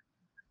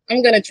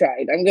gonna try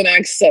it. I'm gonna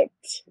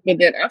accept. But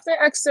then after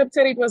I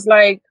accepted, it was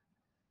like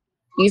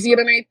easier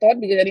than I thought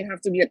because I didn't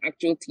have to be an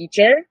actual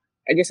teacher.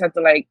 I just had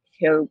to like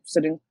help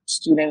certain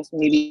students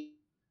maybe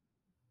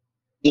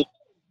if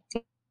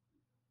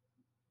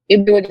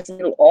they were just a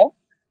little off,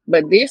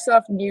 but they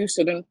self knew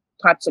certain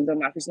parts of the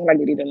math. It's not like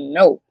they didn't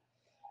know.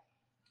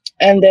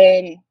 And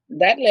then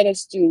that led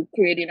us to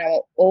creating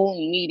our own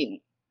meeting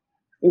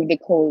with the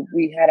COABE.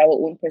 We had our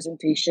own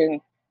presentation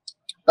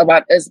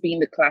about us being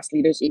the class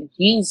leaders in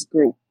his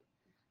group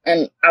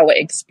and our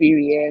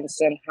experience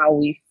and how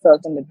we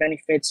felt and the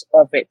benefits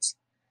of it.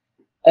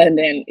 And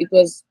then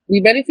we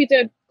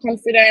benefited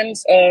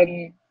confidence,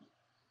 learning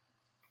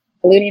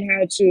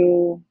how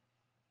to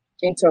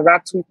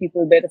interact with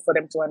people better for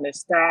them to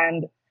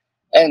understand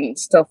and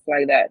stuff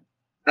like that.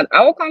 At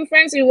our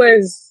conference, I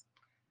was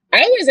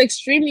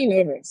extremely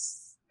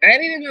nervous. I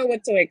didn't know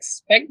what to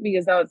expect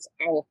because that was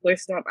our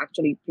first time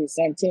actually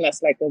presenting.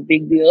 That's like a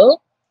big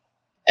deal.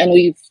 And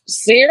with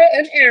Sarah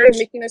and Aaron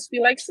making us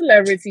feel like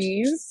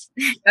celebrities,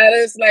 and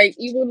it's like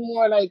even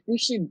more like we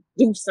should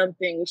do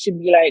something. We should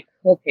be like,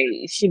 okay,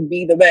 it should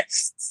be the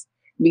best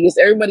because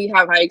everybody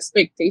have high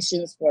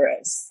expectations for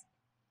us.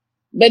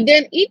 But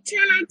then it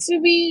turned out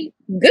to be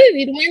good.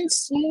 It went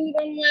smooth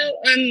and well,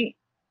 and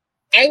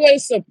I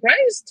was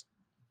surprised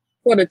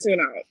for the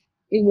turnout.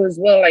 It was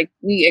well, like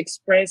we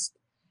expressed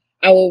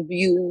our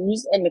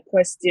views and the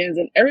questions,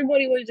 and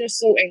everybody was just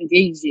so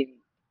engaging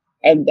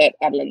at that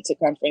Atlanta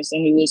conference,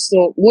 and we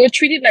were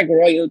treated like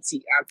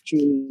royalty.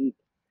 Actually,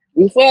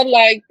 we felt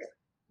like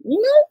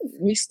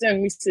Mr.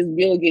 and Mrs.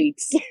 Bill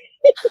Gates,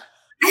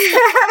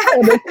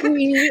 or the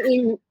Queen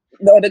in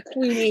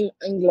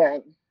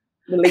England,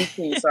 the late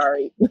Queen.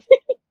 Sorry.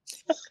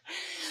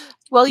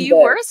 Well, you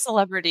were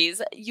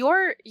celebrities.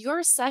 Your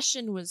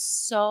session was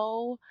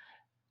so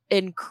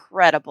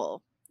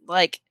incredible.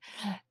 Like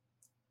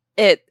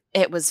it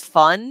was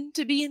fun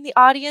to be in the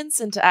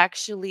audience and to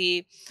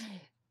actually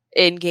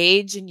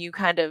engage, and you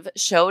kind of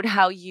showed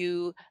how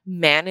you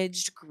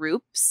managed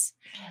groups.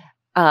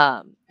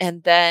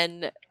 And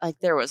then like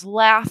there was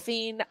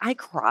laughing. I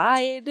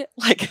cried.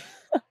 Like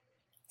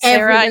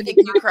Sarah, I think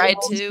you cried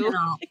too.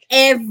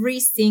 Every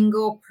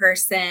single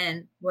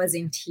person was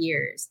in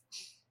tears.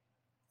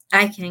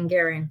 I can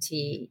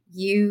guarantee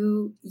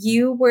you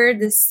were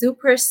the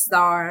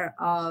superstar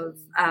of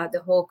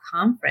the whole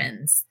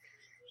conference.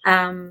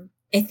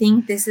 I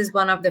think this is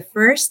one of the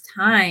first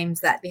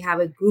times that we have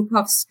a group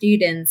of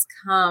students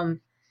come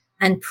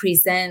and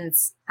present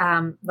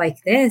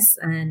like this.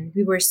 And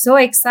we were so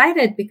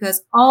excited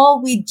because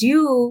all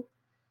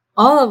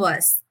of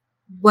us,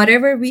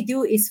 whatever we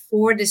do is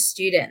for the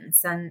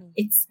students. And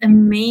it's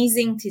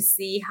amazing to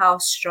see how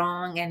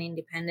strong and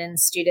independent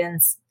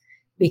students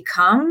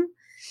become,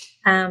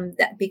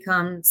 that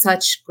become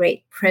such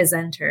great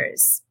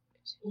presenters.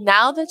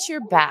 Now that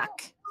you're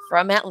back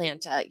from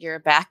Atlanta, you're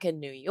back in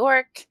New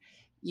York,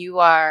 you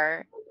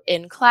are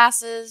in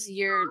classes,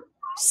 you're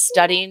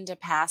studying to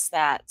pass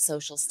that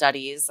social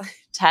studies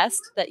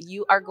test that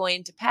you are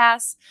going to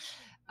pass.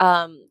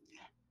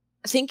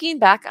 Thinking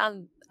back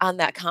on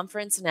that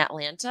conference in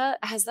Atlanta,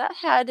 has that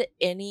had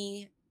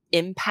any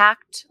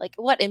impact? Like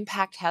what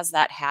impact has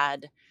that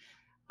had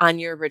on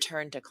your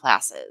return to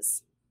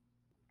classes?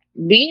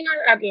 Being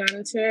at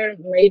Atlanta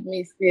made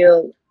me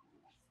feel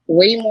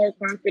way more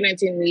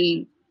confident in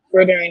me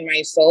furthering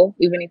myself,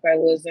 even if I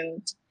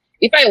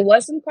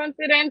wasn't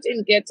confident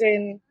in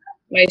getting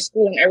my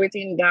school and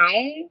everything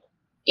down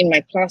in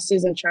my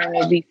classes and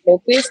trying to be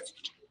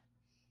focused.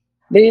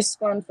 This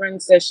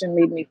conference session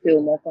made me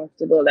feel more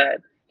comfortable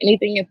that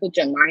anything you put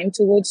your mind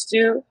towards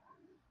you're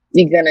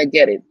gonna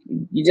get it.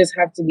 You just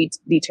have to be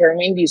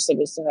determined. You're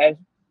supposed to have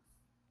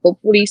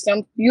hopefully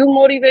some few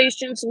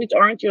motivations which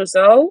aren't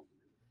yourself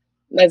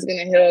that's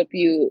gonna help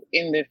you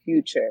in the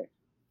future.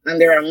 And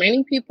there are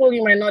many people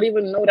you might not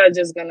even know that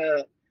just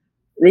gonna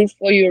root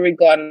for you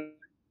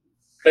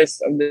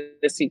regardless of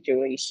the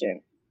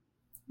situation.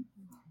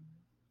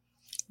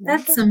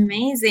 That's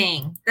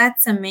amazing.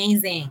 That's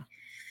amazing.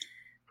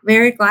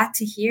 Very glad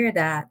to hear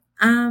that.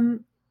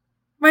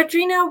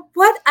 Mardgrina,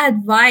 what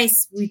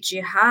advice would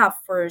you have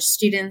for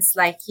students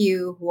like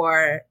you who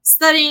are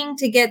studying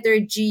to get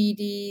their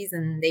GEDs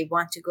and they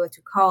want to go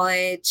to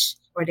college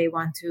or they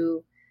want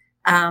to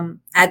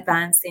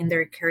advance in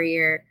their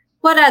career?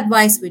 What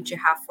advice would you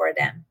have for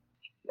them?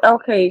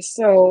 Okay,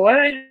 so what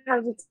I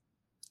have to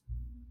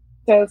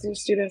tell to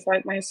students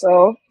like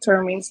myself to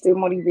remain stay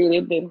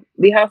motivated,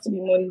 they have to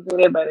be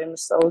motivated by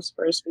themselves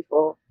first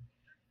before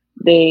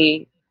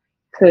they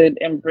could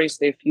embrace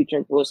their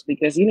future goals,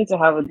 because you need to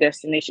have a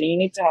destination. You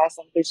need to have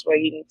some place where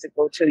you need to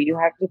go to. You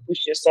have to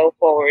push yourself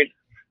forward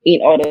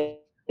in order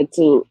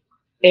to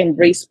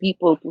embrace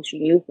people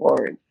pushing you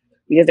forward.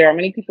 Because there are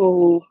many people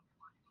who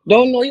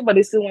don't know you, but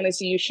they still want to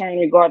see you shine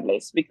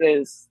regardless,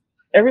 because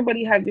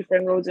everybody has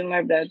different roads in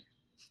life that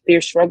they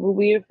struggle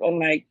with. And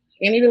like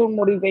any little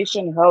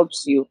motivation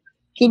helps you.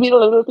 Could be the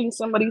little thing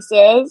somebody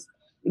says,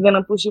 you're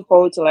gonna push you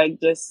forward to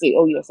like just say,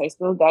 oh yes, I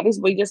still got this,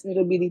 but you just need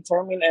to be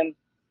determined and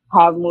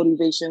have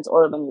motivations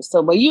other than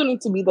yourself. But you need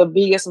to be the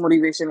biggest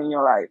motivation in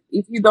your life.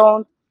 If you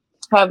don't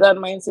have that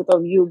mindset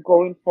of you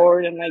going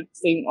forward and like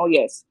saying, oh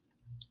yes,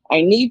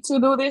 I need to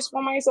do this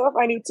for myself,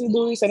 I need to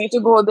do this, I need to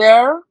go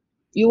there,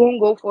 you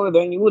won't go further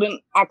and you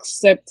wouldn't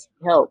accept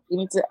help. You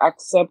need to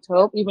accept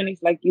help, even if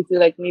like you feel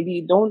like maybe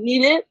you don't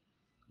need it,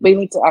 but you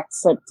need to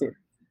accept it.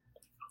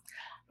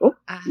 Oh,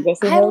 you guys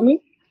still hear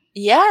me?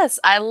 Yes,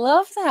 I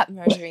love that,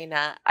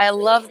 Mardgrina. I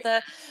love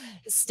the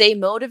stay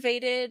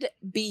motivated,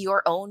 be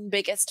your own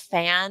biggest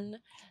fan.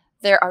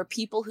 There are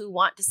people who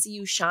want to see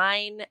you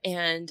shine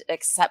and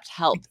accept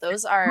help.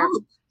 Those are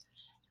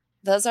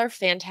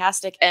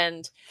fantastic.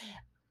 And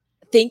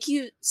thank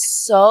you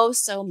so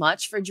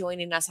much for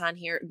joining us on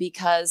here,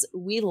 because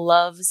we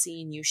love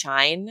seeing you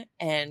shine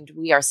and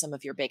we are some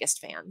of your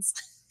biggest fans.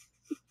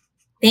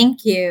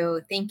 Thank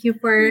you. Thank you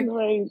for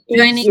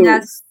joining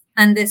us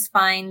on this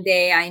fine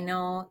day. I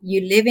know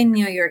you live in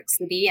New York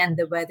City and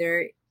the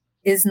weather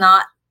is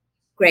not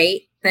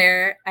great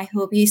there. I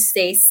hope you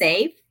stay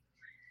safe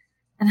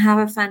and have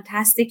a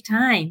fantastic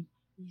time.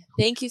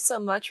 Thank you so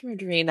much,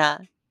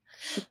 Mardgrina.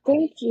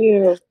 Thank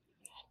you.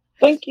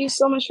 Thank you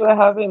so much for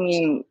having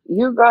me.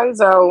 You guys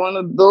are one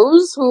of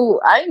those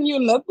who I knew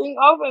nothing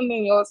of, and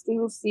then y'all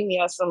still see me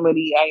as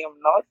somebody I am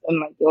not, and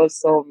like y'all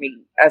saw me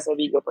as a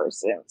legal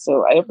person.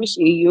 So I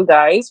appreciate you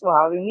guys for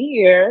having me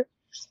here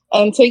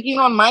and taking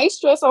on my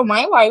stress of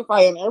my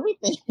Wi-Fi and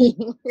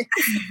everything.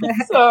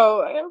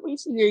 So I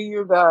appreciate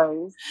you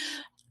guys.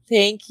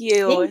 Thank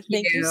you.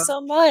 Thank you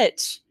so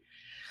much.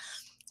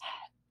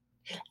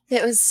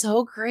 It was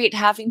so great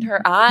having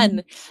her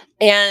on.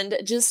 And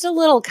just a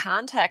little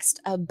context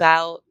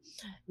about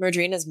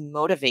Mardgrina's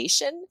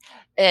motivation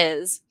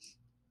is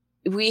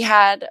we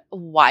had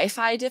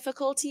Wi-Fi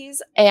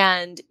difficulties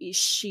and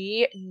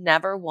she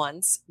never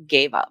once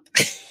gave up.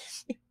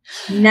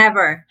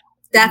 Never.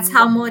 That's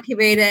how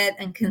motivated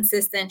and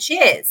consistent she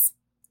is.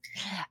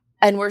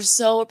 And we're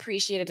so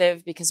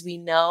appreciative because we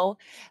know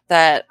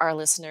that our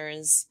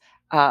listeners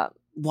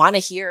want to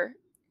hear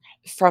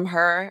from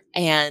her.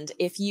 And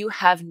if you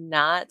have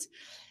not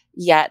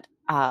yet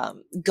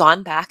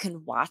gone back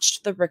and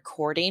watched the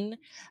recording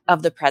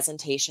of the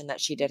presentation that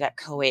she did at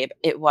COABE,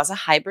 it was a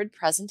hybrid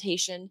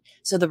presentation.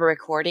 So the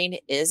recording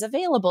is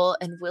available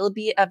and will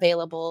be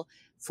available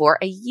for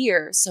a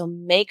year. So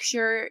make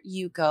sure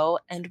you go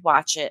and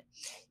watch it.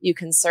 You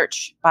can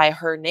search by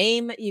her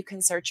name. You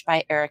can search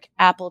by Eric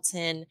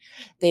Appleton.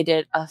 They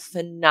did a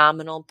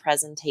phenomenal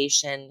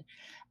presentation,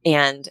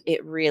 and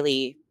it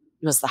really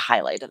was the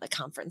highlight of the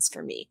conference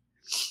for me.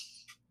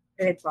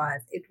 It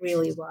was. It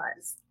really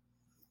was.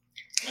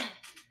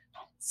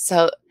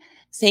 So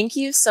thank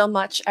you so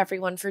much,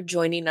 everyone, for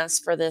joining us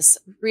for this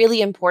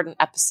really important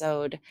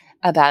episode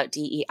about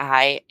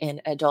DEI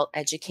in adult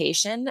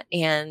education.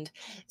 And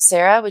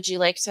Sarah, would you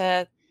like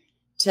to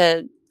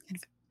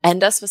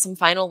end us with some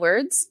final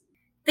words?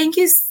 Thank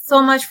you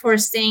so much for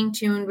staying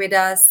tuned with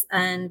us.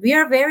 And we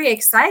are very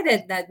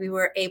excited that we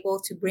were able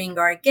to bring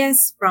our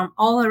guests from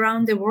all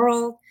around the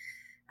world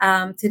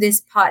to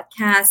this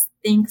podcast.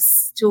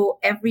 Thanks to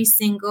every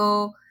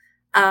single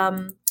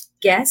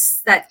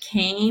guest that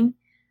came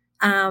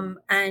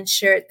and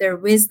shared their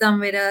wisdom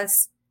with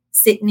us.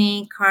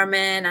 Cydnee,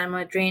 Carmen, and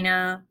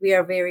Mardgrina, we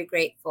are very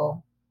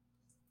grateful.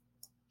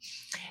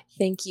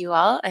 Thank you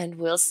all, and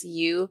we'll see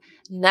you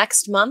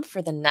next month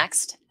for the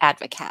next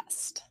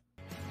Advocast.